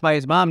asked by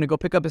his mom to go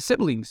pick up his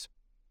siblings.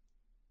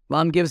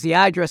 Mom gives the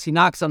address. He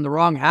knocks on the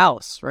wrong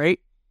house, right?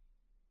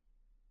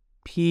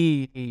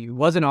 He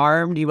wasn't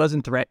armed. He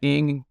wasn't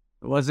threatening.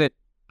 It wasn't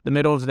the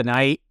middle of the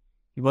night.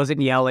 He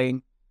wasn't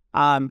yelling.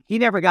 He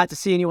never got to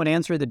see anyone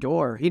answer the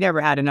door. He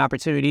never had an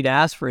opportunity to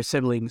ask for his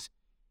siblings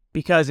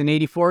because an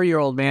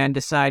 84-year-old man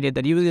decided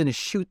that he was going to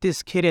shoot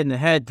this kid in the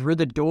head through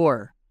the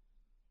door.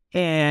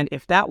 And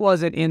if that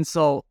wasn't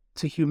insult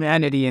to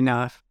humanity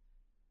enough,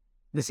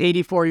 this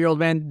 84-year-old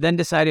man then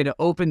decided to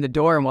open the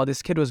door and while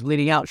this kid was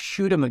bleeding out,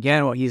 shoot him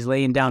again while he's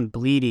laying down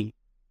bleeding.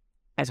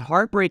 As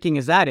heartbreaking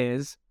as that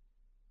is,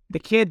 the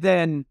kid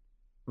then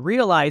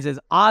realizes,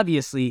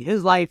 obviously,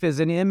 his life is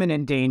in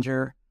imminent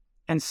danger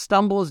and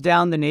stumbles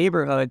down the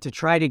neighborhood to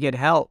try to get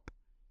help.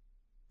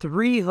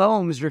 3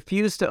 homes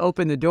refuse to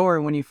open the door,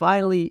 and when he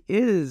finally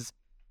is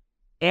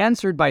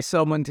answered by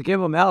someone to give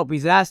him help,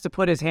 he's asked to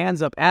put his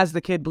hands up as the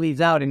kid bleeds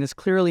out and is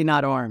clearly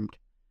not armed.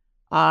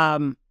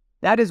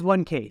 That is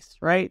one case,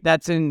 right?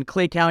 That's in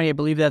Clay County. I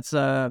believe that's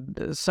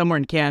somewhere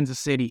in Kansas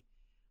City,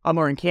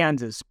 or in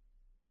Kansas.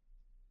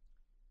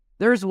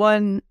 There's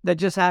one that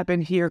just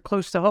happened here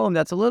close to home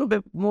that's a little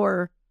bit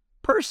more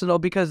personal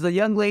because the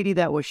young lady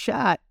that was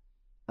shot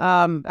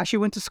actually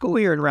went to school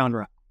here in Round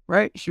Rock,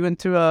 right? She went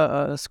to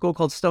a school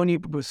called Stony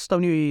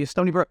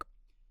Brook.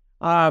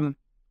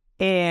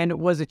 And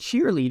was a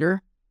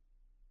cheerleader,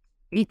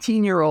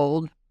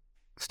 18-year-old,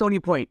 Stony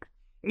Point,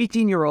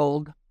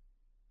 18-year-old.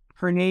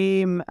 Her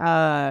name,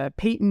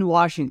 Peyton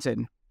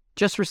Washington,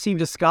 just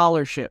received a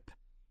scholarship.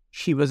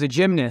 She was a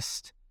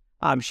gymnast.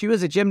 She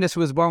was a gymnast who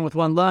was born with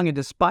one lung, and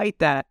despite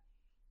that,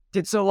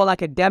 did so well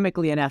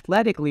academically and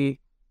athletically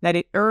that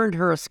it earned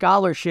her a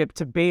scholarship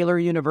to Baylor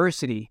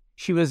University.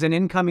 She was an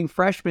incoming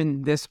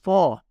freshman this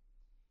fall.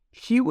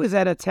 She was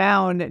at a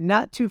town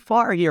not too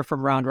far here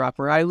from Round Rock,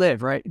 where I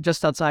live, right?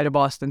 Just outside of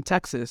Austin,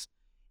 Texas.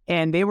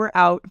 And they were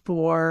out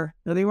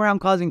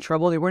causing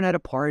trouble. They weren't at a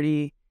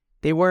party.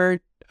 They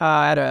weren't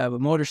at a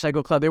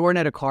motorcycle club. They weren't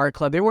at a car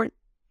club. They weren't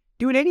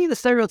doing any of the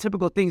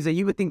stereotypical things that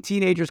you would think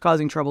teenagers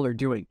causing trouble are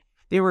doing.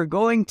 They were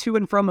going to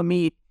and from a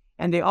meet,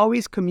 and they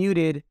always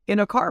commuted in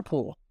a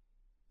carpool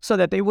so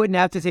that they wouldn't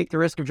have to take the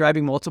risk of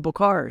driving multiple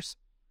cars.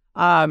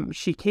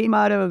 She came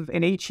out of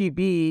an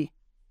H-E-B,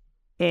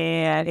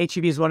 and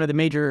H-E-B is one of the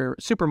major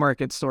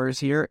supermarket stores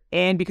here.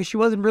 And because she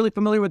wasn't really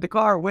familiar with the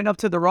car, went up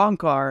to the wrong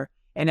car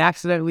and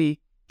accidentally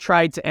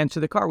tried to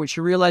enter the car. When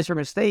she realized her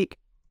mistake,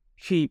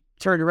 she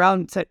turned around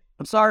and said,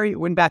 "I'm sorry,"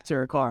 went back to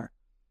her car.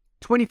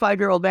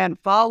 25-year-old man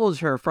follows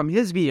her from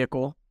his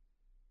vehicle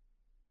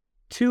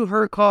to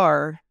her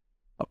car.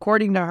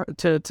 According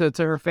to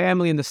her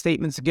family and the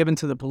statements given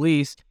to the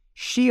police,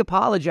 she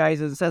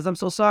apologizes and says, "I'm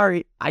so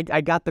sorry,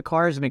 I got the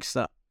cars mixed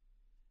up."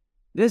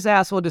 This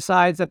asshole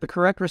decides that the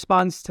correct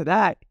response to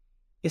that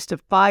is to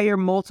fire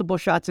multiple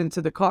shots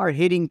into the car,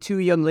 hitting 2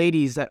 young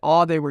ladies that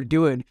all they were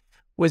doing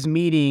was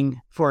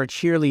meeting for a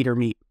cheerleader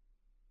meet.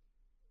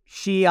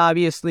 She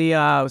obviously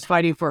was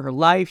fighting for her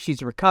life.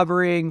 She's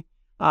recovering.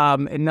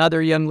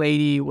 Another young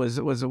lady was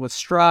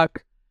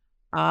struck.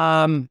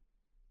 There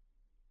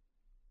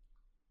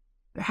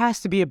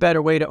has to be a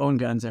better way to own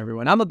guns,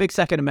 everyone. I'm a big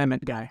Second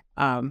Amendment guy.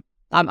 I'm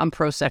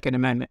pro Second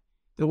Amendment.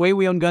 The way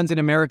we own guns in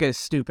America is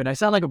stupid. I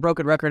sound like a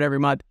broken record every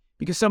month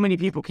because so many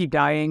people keep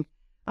dying.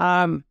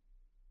 I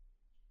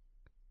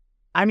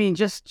mean,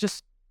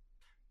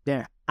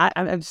 yeah.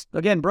 I'm just,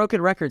 again,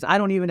 broken records. I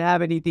don't even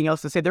have anything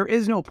else to say. There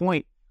is no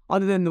point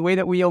other than the way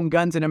that we own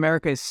guns in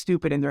America is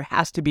stupid and there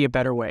has to be a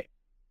better way?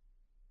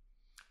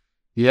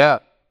 Yeah,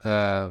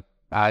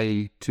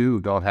 I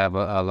too don't have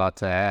a lot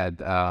to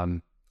add.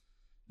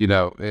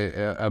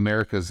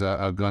 America's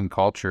a gun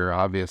culture.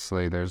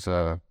 Obviously, there's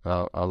a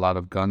lot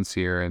of guns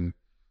here, and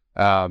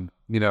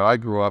I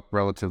grew up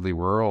relatively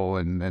rural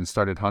and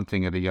started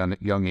hunting at a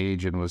young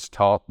age, and was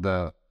taught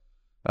the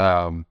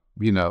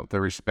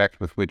respect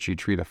with which you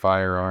treat a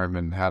firearm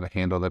and how to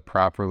handle it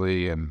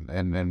properly,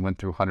 and went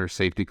through hunter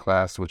safety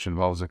class, which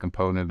involves a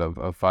component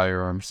of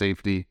firearm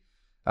safety.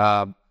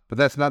 But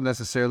that's not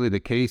necessarily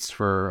the case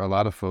for a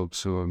lot of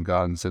folks who own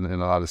guns in a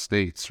lot of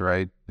states,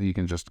 right? You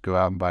can just go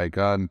out and buy a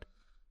gun,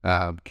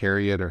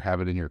 carry it, or have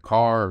it in your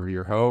car or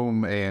your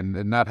home, and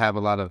not have a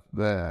lot of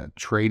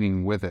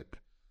training with it,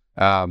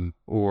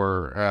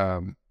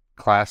 or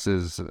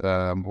classes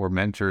or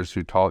mentors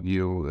who taught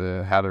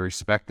you how to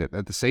respect it.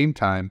 At the same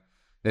time,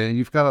 and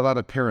you've got a lot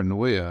of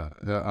paranoia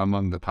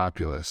among the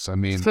populace. I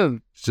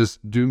mean,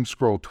 just doom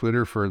scroll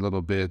Twitter for a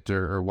little bit,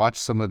 or watch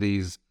some of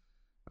these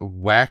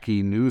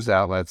wacky news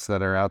outlets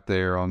that are out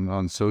there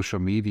on social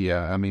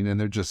media. I mean, and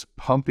they're just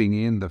pumping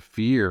in the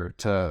fear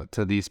to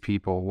these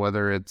people,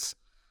 whether it's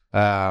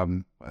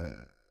about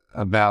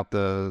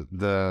the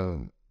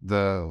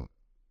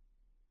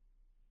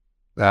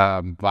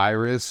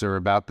virus, or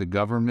about the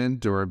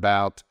government, or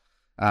about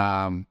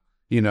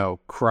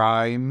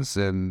crimes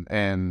and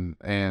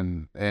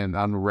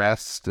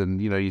unrest.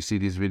 And you see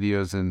these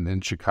videos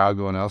in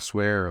Chicago and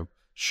elsewhere of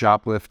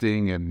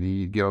shoplifting, and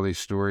you get all these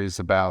stories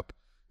about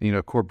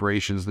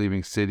corporations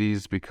leaving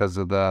cities because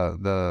of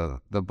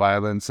the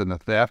violence and the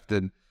theft,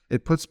 and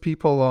it puts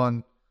people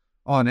on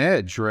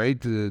edge, right?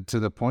 To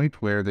the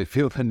point where they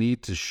feel the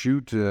need to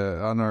shoot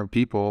unarmed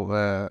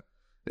people.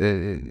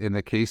 In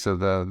the case of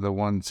the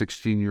one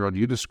 16-year-old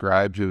you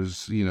described, who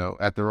was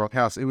at the wrong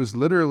house. It was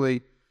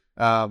literally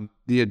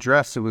the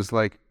address. It was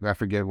like, I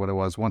forget what it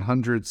was,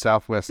 100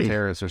 Southwest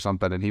Terrace or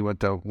something, and he went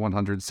to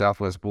 100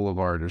 Southwest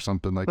Boulevard or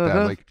something like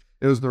that. Like,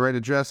 it was the right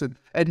address,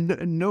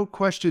 and no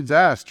questions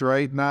asked,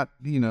 right? Not,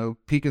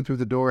 peeking through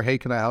the door, hey,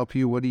 can I help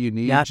you? What do you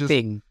need?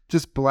 Nothing.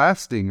 Just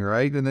blasting,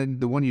 right? And then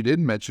the one you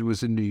didn't mention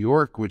was in New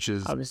York, which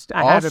is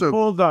I had it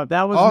pulled up.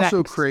 That was also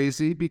next.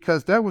 crazy,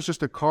 because that was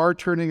just a car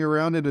turning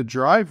around in a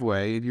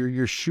driveway, and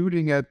you're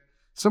shooting at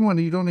someone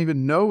you don't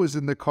even know is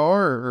in the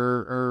car,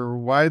 or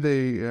why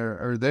they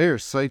are there,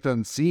 sight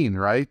unseen,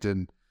 right?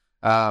 And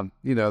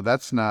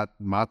that's not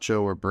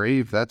macho or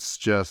brave. That's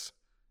just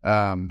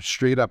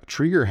straight up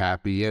trigger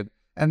happy.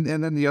 And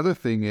then the other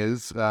thing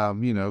is,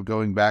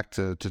 going back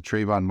to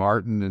Trayvon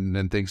Martin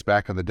and things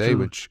back in the day,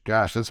 which,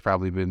 gosh, that's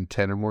probably been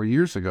 10 or more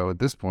years ago at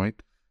this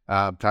point.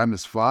 Time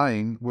is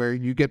flying, where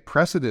you get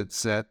precedent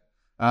set,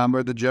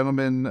 or the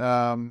gentleman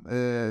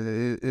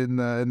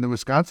in the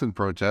Wisconsin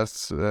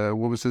protests, what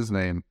was his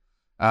name?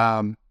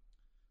 Kyle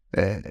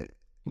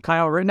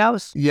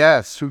Rittenhouse?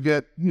 Yes, who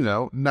get,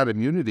 not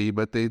immunity,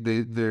 but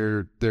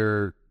they're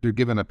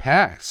given a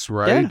pass,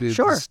 right? Yeah,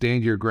 sure.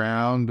 Stand your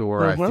ground,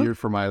 or I fear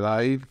for my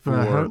life,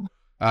 or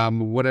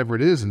whatever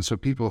it is. And so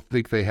people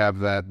think they have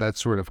that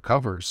sort of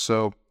cover.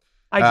 So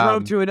I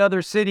drove to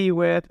another city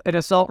with an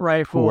assault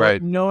rifle, right,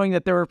 knowing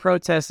that there were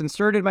protests,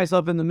 inserted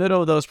myself in the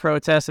middle of those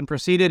protests, and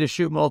proceeded to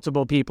shoot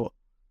multiple people.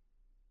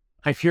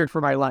 I feared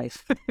for my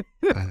life.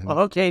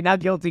 Okay,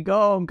 not guilty. Go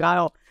home,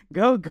 Kyle.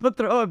 Go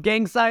throw up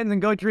gang signs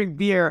and go drink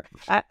beer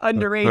at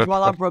underage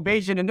while on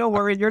probation. And don't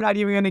worry, you're not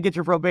even going to get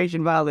your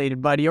probation violated,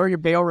 buddy, or your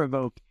bail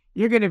revoked.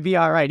 You're going to be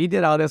all right. He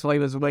did all this while he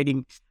was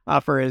waiting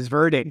for his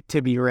verdict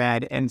to be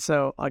read. And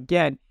so,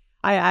 again,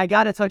 I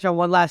got to touch on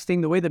one last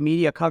thing. The way the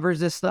media covers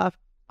this stuff,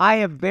 I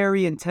have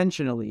very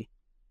intentionally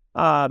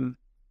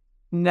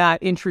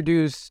not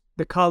introduced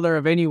the color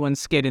of anyone's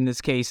skin in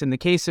this case. In the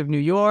case of New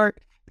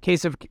York, the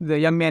case of the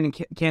young man in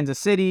Kansas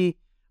City,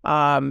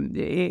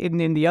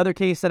 in the other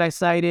case that I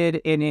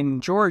cited, and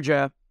in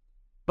Georgia.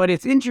 But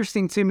it's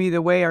interesting to me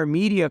the way our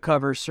media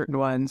covers certain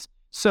ones.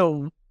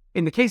 So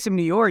in the case of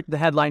New York, the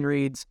headline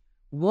reads,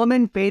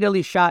 "Woman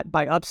fatally shot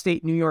by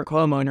upstate New York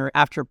homeowner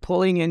after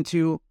pulling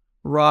into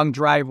wrong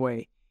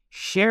driveway.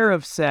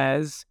 Sheriff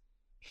says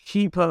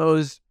she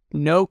posed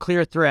no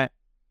clear threat.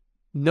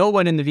 No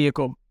one in the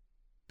vehicle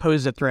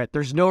posed a threat.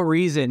 There's no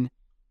reason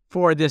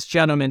for this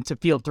gentleman to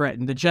feel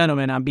threatened." The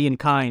gentleman, I'm being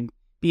kind,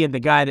 being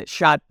the guy that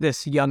shot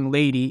this young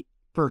lady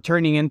for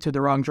turning into the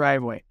wrong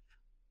driveway.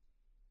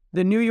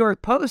 The New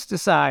York Post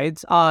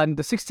decides on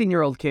the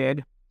 16-year-old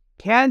kid,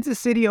 Kansas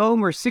City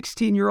home where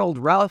 16-year-old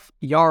Ralph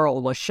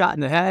Yarl was shot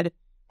in the head,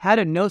 had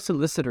a no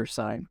solicitor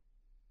sign.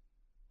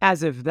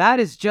 As if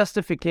that is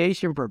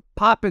justification for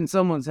popping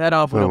someone's head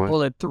off with a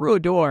bullet through a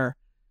door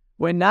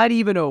when not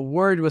even a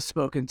word was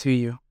spoken to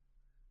you.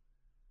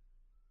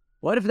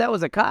 What if that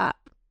was a cop?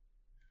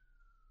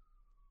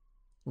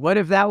 What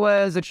if that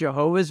was a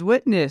Jehovah's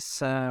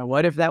Witness?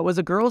 What if that was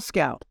a Girl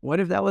Scout?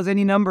 What if that was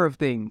any number of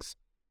things?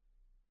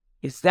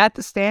 Is that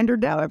the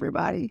standard now,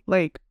 everybody?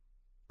 Like,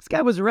 this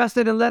guy was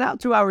arrested and let out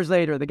 2 hours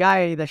later. The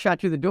guy that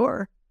shot through the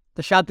door,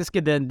 that shot this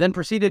kid, then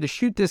proceeded to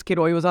shoot this kid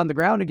while he was on the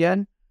ground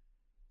again.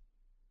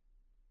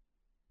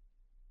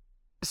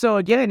 So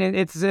again,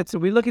 it's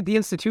we look at the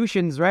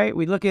institutions, right?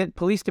 We look at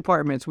police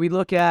departments, we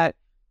look at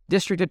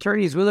district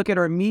attorneys, we look at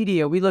our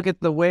media, we look at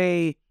the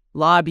way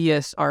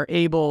lobbyists are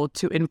able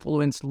to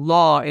influence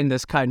law in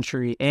this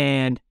country.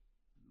 And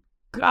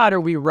God, are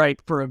we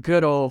ripe for a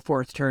good old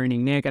fourth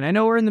turning, Nick? And I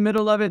know we're in the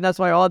middle of it, and that's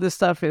why all this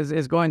stuff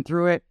is going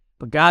through it.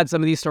 But God,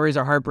 some of these stories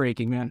are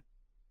heartbreaking, man.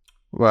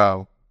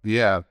 Well,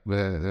 yeah,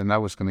 and I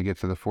was going to get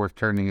to the fourth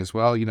turning as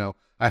well.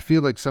 I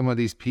feel like some of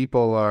these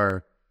people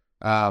are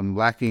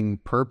lacking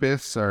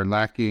purpose or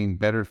lacking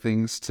better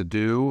things to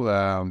do,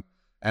 and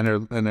are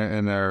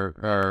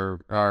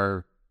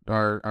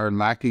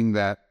lacking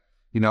that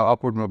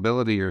upward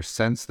mobility or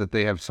sense that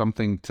they have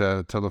something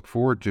to look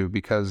forward to,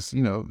 because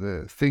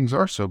the things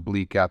are so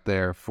bleak out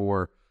there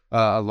for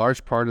a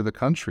large part of the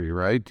country,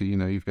 right?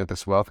 You've got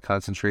this wealth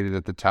concentrated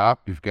at the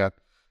top. You've got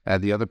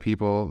the other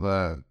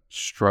people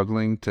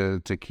struggling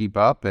to keep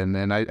up,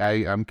 and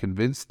I'm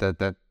convinced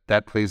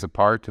that plays a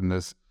part in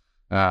this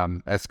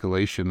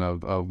escalation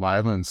of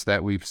violence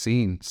that we've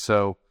seen.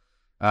 So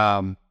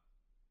that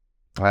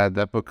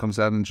book comes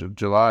out in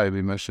July.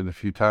 We mentioned a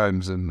few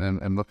times, and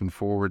I'm looking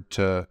forward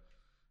to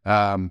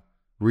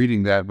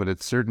reading that. But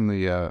it's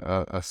certainly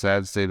a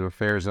sad state of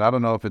affairs. And I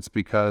don't know if it's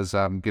because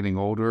I'm getting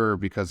older or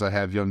because I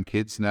have young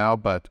kids now,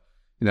 but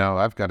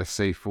I've got a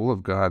safe full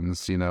of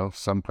guns,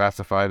 some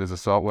classified as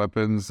assault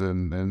weapons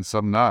and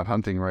some not,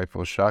 hunting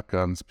rifles,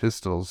 shotguns,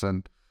 pistols.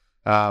 And,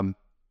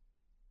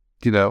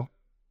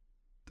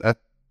 that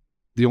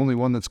the only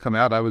one that's come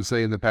out, I would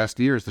say, in the past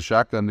year is the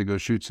shotgun to go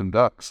shoot some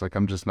ducks. Like,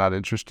 I'm just not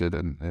interested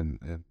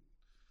in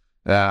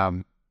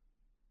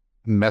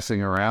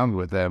messing around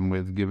with them,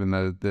 with giving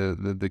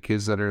the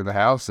kids that are in the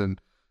house.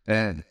 And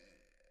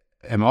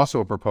am also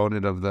a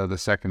proponent of the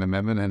Second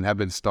Amendment, and have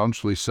been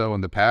staunchly so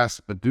in the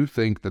past, but do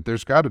think that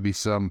there's got to be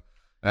some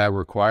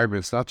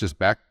requirements, not just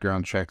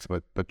background checks,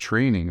 but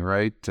training,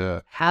 right?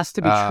 Has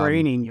to be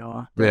training,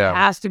 y'all. There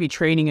has to be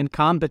training and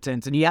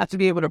competence, and you have to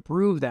be able to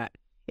prove that.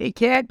 It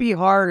can't be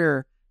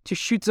harder to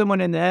shoot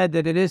someone in the head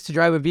than it is to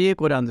drive a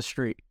vehicle down the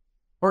street.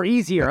 Or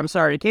easier, I'm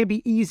sorry. It can't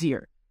be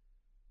easier.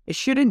 It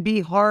shouldn't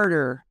be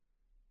harder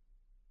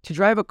to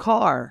drive a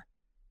car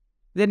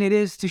than it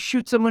is to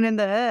shoot someone in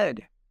the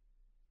head.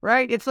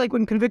 Right? It's like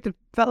when convicted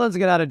felons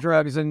get out of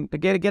drugs and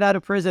get out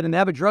of prison and they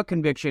have a drug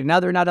conviction. Now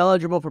they're not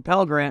eligible for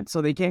Pell Grants,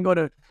 so they can't go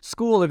to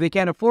school if they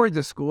can't afford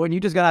the school. And you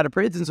just got out of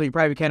prison, so you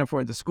probably can't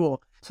afford the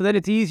school. So then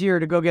it's easier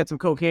to go get some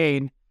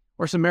cocaine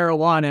or some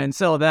marijuana and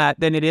sell that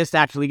than it is to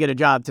actually get a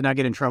job to not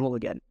get in trouble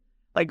again.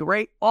 Like,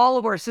 right? All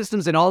of our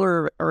systems and all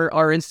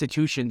our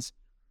institutions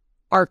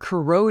are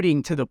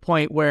corroding to the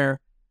point where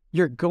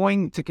you're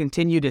going to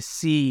continue to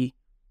see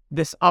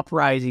this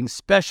uprising,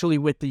 especially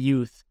with the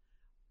youth,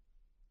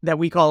 that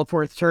we call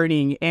fourth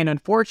turning. And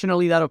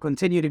unfortunately, that'll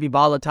continue to be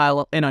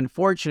volatile. And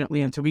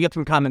unfortunately, until we get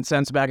some common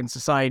sense back in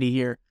society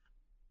here,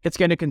 it's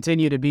going to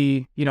continue to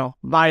be,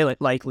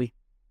 violent, likely,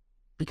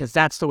 because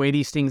that's the way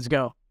these things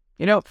go.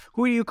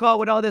 Who do you call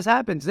when all this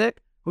happens,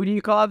 Nick? Who do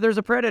you call if there's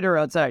a predator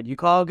outside? You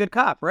call a good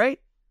cop, right?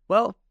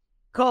 Well,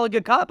 call a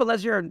good cop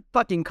unless you're in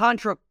fucking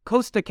Contra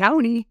Costa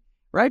County,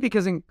 right?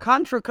 Because in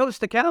Contra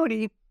Costa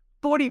County,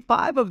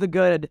 45 of the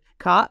good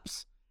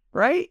cops,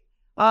 right,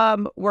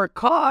 were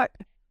caught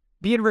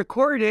being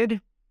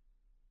recorded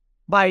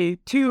by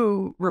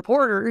two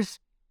reporters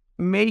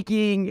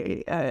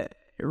making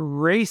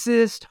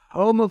racist,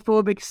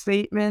 homophobic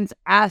statements,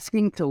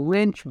 asking to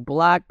lynch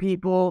black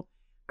people,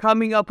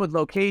 coming up with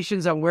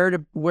locations on where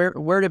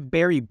to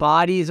bury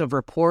bodies of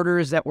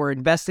reporters that were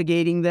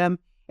investigating them.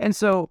 And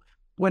so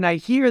when I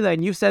hear that,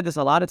 and you've said this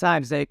a lot of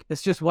times, Nick,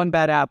 it's just one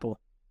bad apple.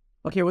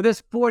 Okay, well,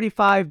 there's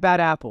 45 bad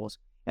apples.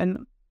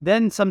 And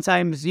then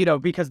sometimes,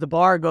 because the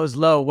bar goes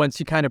low once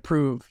you kind of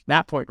prove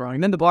that point wrong.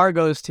 And then the bar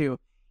goes to,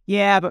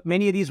 yeah, but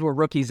many of these were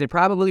rookies. They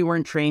probably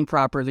weren't trained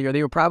properly, or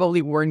they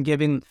probably weren't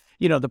given,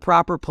 the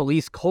proper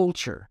police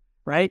culture,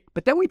 right?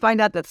 But then we find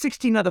out that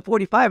 16 out of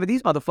 45 of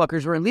these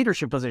motherfuckers were in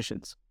leadership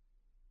positions.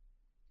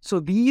 So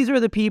these are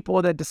the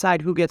people that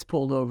decide who gets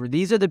pulled over.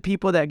 These are the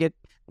people that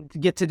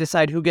get to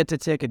decide who gets a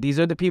ticket. These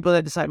are the people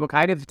that decide what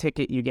kind of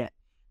ticket you get.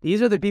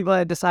 These are the people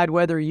that decide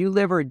whether you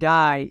live or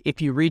die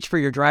if you reach for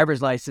your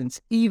driver's license,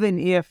 even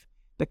if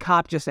the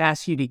cop just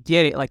asks you to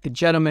get it, like the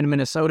gentleman in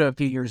Minnesota a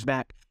few years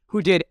back,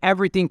 who did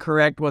everything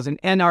correct, was an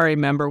NRA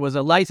member, was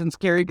a licensed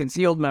carry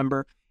concealed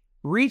member,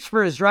 reached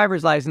for his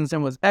driver's license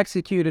and was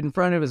executed in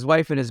front of his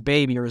wife and his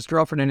baby, or his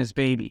girlfriend and his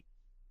baby.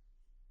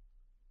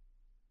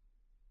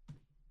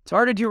 It's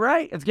hard to do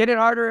right. It's getting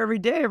harder every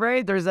day,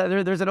 right? There's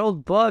an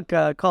old book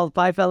called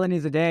 5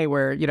 Felonies a Day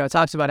where, it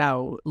talks about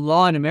how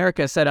law in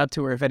America is set up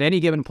to where if at any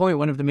given point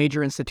one of the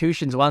major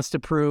institutions wants to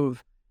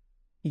prove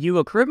you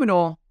a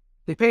criminal,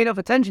 they pay enough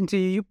attention to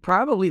you, you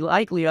probably,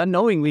 likely,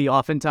 unknowingly,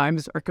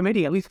 oftentimes, are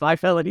committing at least 5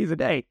 felonies a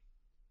day.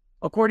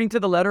 According to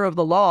the letter of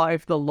the law,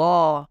 if the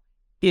law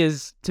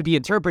is to be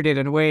interpreted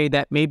in a way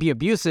that may be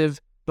abusive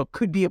but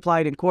could be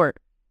applied in court,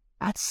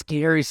 that's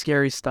scary,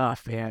 scary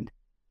stuff, man.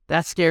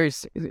 That's scary,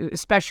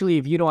 especially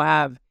if you don't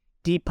have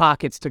deep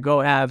pockets to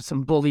go have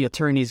some bully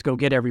attorneys go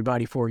get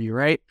everybody for you,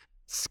 right?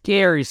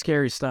 Scary,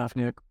 scary stuff,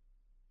 Nick.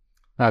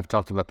 I've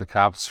talked about the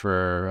cops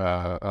for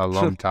a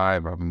long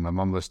time. I'm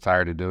almost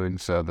tired of doing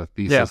so. The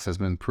thesis has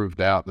been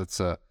proved out. It's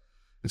a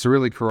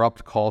really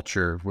corrupt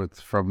culture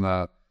from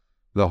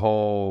the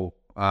whole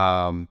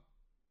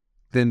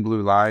thin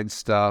blue line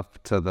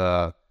stuff to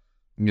the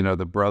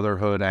the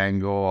brotherhood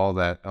angle, all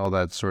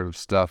that sort of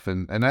stuff,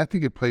 and I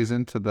think it plays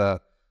into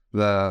the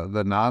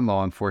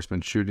non-law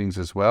enforcement shootings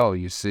as well.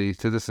 You see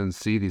citizens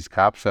see these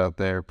cops out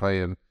there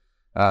playing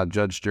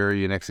judge,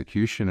 jury, and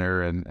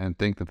executioner, and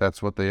think that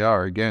that's what they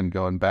are. Again,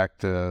 going back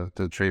to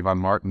Trayvon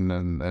Martin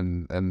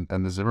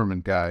and the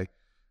Zimmerman guy,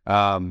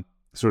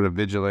 sort of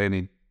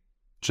vigilante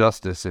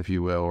justice, if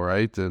you will,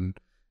 right? And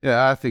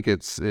yeah, I think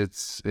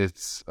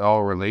it's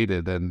all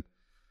related, and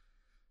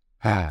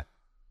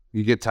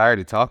you get tired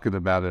of talking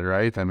about it,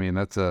 right? I mean,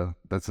 that's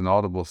an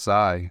audible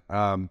sigh.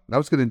 I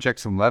was going to inject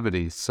some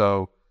levity,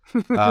 so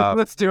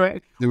let's do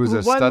it. There was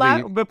a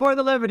study before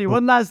the levity.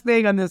 One last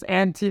thing on this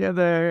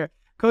the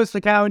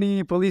Costa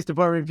County Police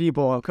Department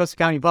people, Costa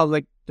County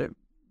Public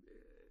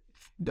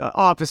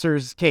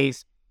officers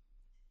case.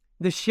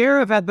 The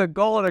sheriff had the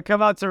goal to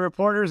come out to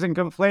reporters and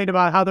complain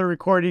about how the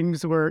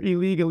recordings were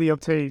illegally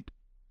obtained.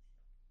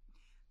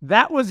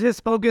 That was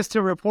his focus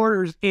to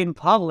reporters in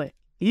public.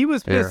 He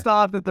was pissed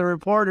off that the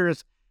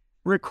reporters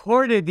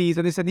recorded these,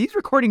 and they said, these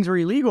recordings are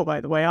illegal, by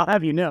the way, I'll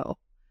have you know.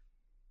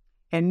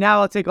 And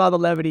now I'll take all the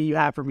levity you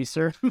have for me,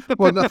 sir.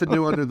 Well, nothing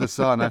new under the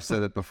sun. I've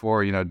said it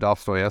before.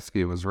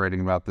 Dostoevsky was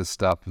writing about this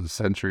stuff a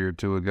century or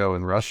two ago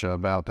in Russia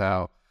about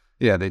how,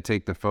 they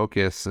take the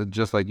focus,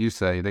 just like you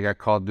say, they got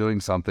caught doing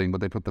something,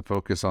 but they put the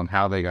focus on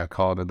how they got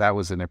caught, and that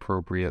was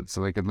inappropriate.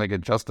 So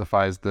it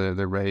justifies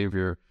their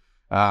behavior.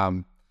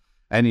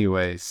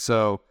 Anyway,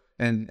 so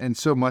and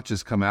so much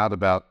has come out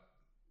about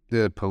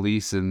the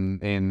police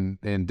in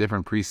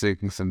different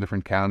precincts and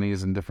different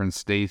counties and different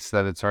states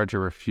that it's hard to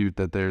refute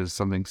that there's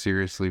something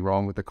seriously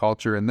wrong with the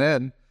culture. And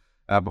then,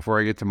 before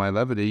I get to my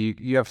levity,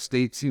 you have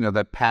states,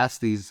 that pass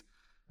these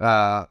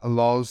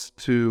laws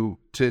to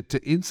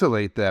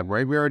insulate them,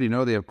 right? We already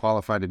know they have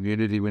qualified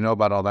immunity. We know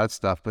about all that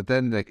stuff. But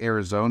then, like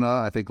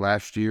Arizona, I think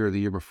last year or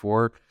the year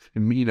before,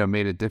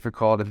 made it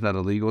difficult, if not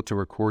illegal, to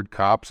record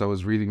cops. I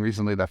was reading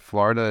recently that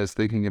Florida is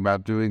thinking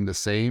about doing the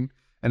same.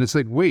 And it's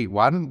like, wait,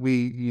 why don't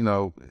we,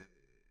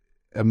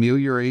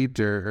 ameliorate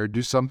or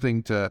do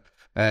something to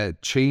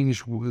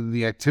change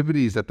the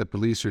activities that the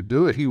police are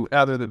doing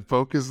rather than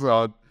focus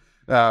on,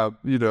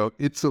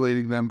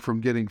 insulating them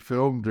from getting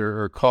filmed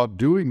or caught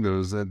doing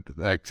those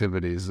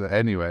activities.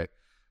 Anyway,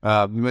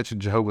 you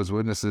mentioned Jehovah's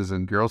Witnesses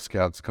and Girl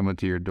Scouts coming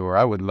to your door.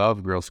 I would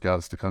love Girl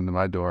Scouts to come to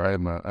my door.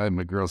 I'm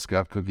a Girl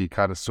Scout cookie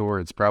connoisseur.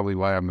 It's probably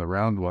why I'm the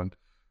round one.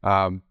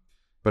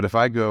 But if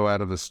I go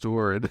out of the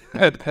store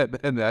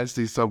and I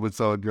see someone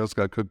selling Girl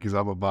Scout cookies,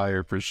 I'm a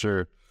buyer for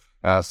sure.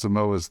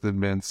 Samoa's, Thin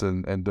Mints,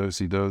 and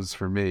Do-si-dos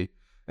for me.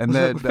 And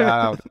then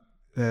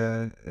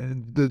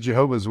the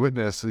Jehovah's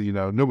Witness,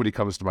 nobody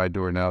comes to my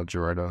door now,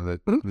 Gerardo.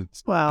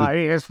 It's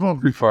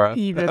pretty far out.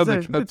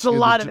 It's a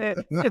lot of it.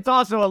 It's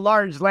also a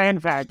large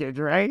land package,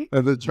 right?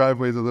 And the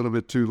driveway's a little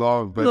bit too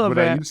long. But when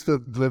I used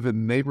to live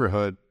in the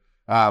neighborhood,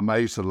 I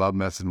used to love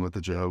messing with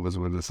the Jehovah's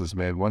Witnesses,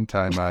 man. One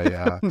time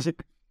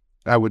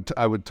I would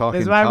talk.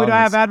 That's why we don't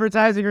have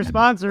advertising or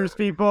sponsors,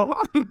 people.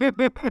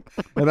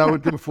 And I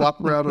would go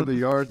flop around in the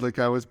yard like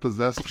I was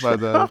possessed by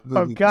the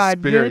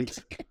spirits.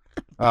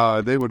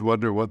 They would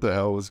wonder what the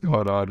hell was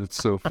going on.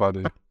 It's so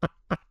funny.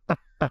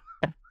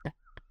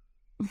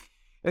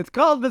 It's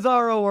called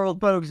Bizarro World,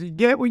 folks. You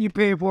get what you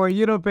pay for.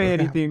 You don't pay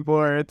anything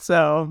for it.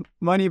 So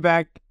money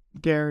back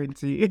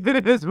guarantee.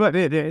 It is what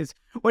it is.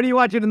 What are you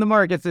watching in the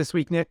markets this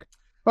week, Nick?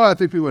 Oh, I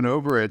think we went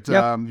over it.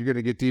 Yep. You're going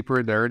to get deeper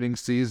into earnings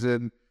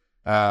season.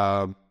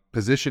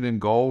 Position in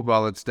gold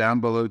while it's down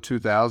below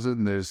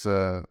 2,000. It's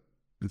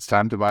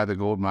time to buy the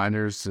gold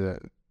miners.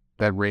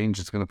 That range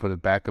is going to put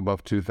it back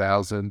above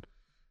 2,000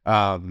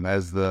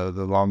 as the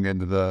long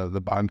end of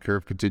the bond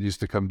curve continues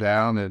to come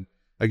down. And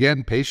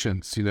again,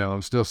 patience.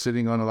 I'm still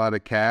sitting on a lot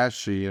of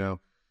cash. Here's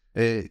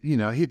a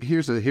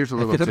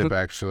little tip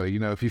actually.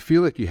 If you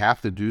feel like you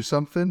have to do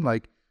something,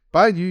 like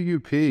buy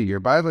UUP or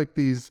buy like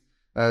these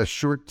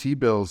short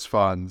T-bills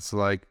funds,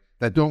 like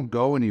that don't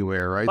go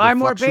anywhere, right? Buy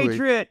more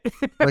Patriot.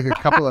 Like a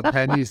couple of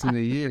pennies in a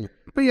year.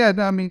 But yeah,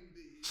 no, I mean,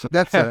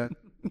 that's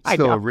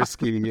still a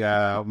risky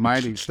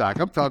mining stock.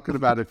 I'm talking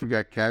about if you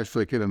got cash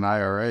like in an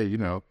IRA,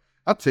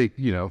 I'll take,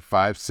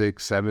 5,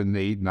 6, 7,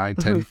 8, 9,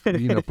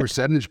 10,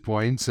 percentage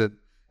points and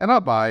I'll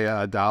buy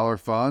a dollar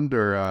fund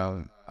or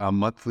a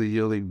monthly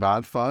yielding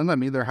bond fund. I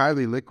mean, they're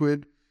highly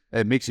liquid.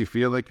 It makes you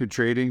feel like you're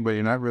trading, but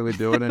you're not really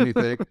doing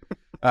anything.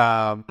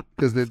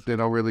 Because they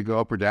don't really go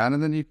up or down,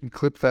 and then you can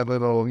clip that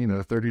little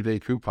 30-day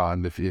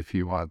coupon if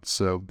you want.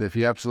 So if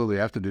you absolutely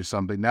have to do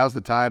something, now's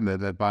the time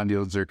that bond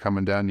yields are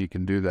coming down. You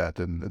can do that,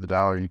 and the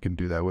dollar you can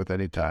do that with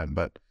any time.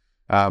 But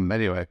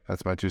anyway,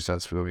 that's my 2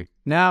 cents for the week.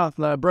 Now,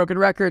 broken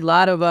record, a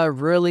lot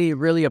of really,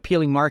 really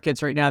appealing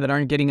markets right now that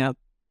aren't getting a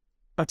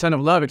ton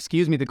of love.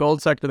 Excuse me, the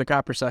gold sector, the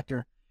copper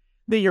sector,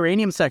 the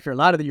uranium sector. A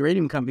lot of the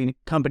uranium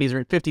companies are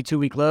at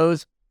 52-week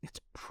lows. It's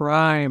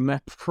prime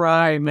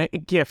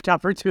gift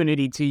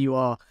opportunity to you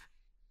all.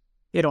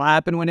 It'll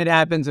happen when it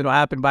happens. It'll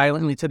happen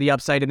violently to the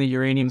upside in the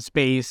uranium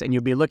space, and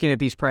you'll be looking at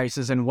these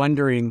prices and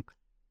wondering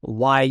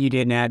why you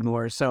didn't add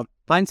more. So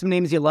find some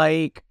names you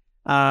like.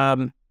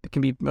 It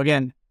can be,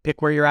 again, pick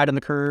where you're at on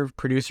the curve,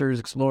 producers,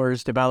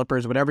 explorers,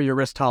 developers, whatever your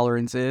risk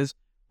tolerance is,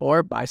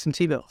 or buy some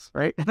T-bills,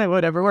 right?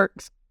 Whatever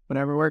works.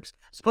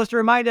 Supposed to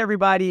remind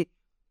everybody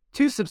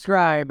to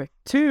subscribe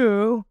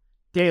to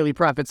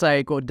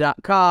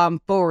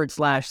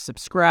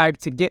dailyprofitcycle.com/subscribe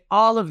to get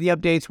all of the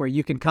updates where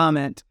you can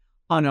comment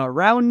on our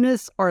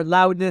roundness or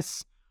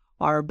loudness,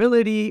 our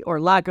ability or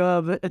lack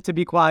of to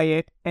be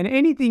quiet, and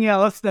anything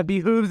else that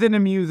behooves and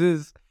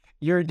amuses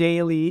your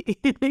daily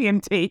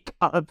intake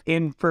of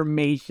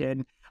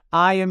information.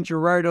 I am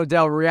Gerardo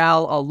Del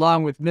Real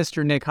along with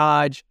Mr. Nick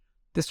Hodge.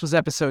 This was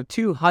episode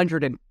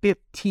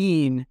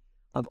 215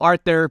 of our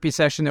therapy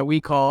session that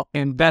we call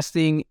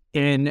Investing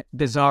in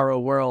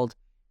Bizarro World.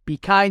 Be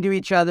kind to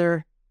each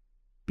other.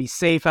 Be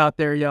safe out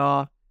there,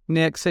 y'all.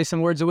 Nick, say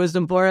some words of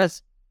wisdom for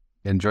us.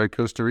 Enjoy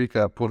Costa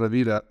Rica. Pura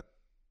vida.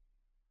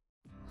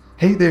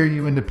 Hey there,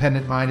 you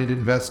independent-minded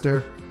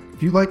investor.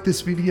 If you like this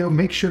video,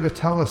 make sure to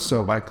tell us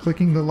so by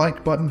clicking the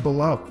like button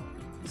below.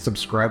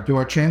 Subscribe to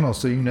our channel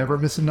so you never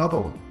miss another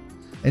one.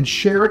 And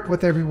share it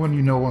with everyone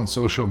you know on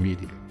social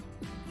media.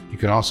 You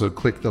can also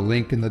click the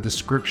link in the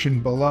description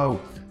below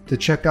to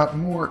check out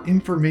more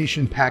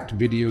information-packed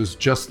videos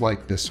just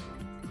like this one.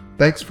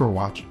 Thanks for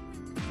watching.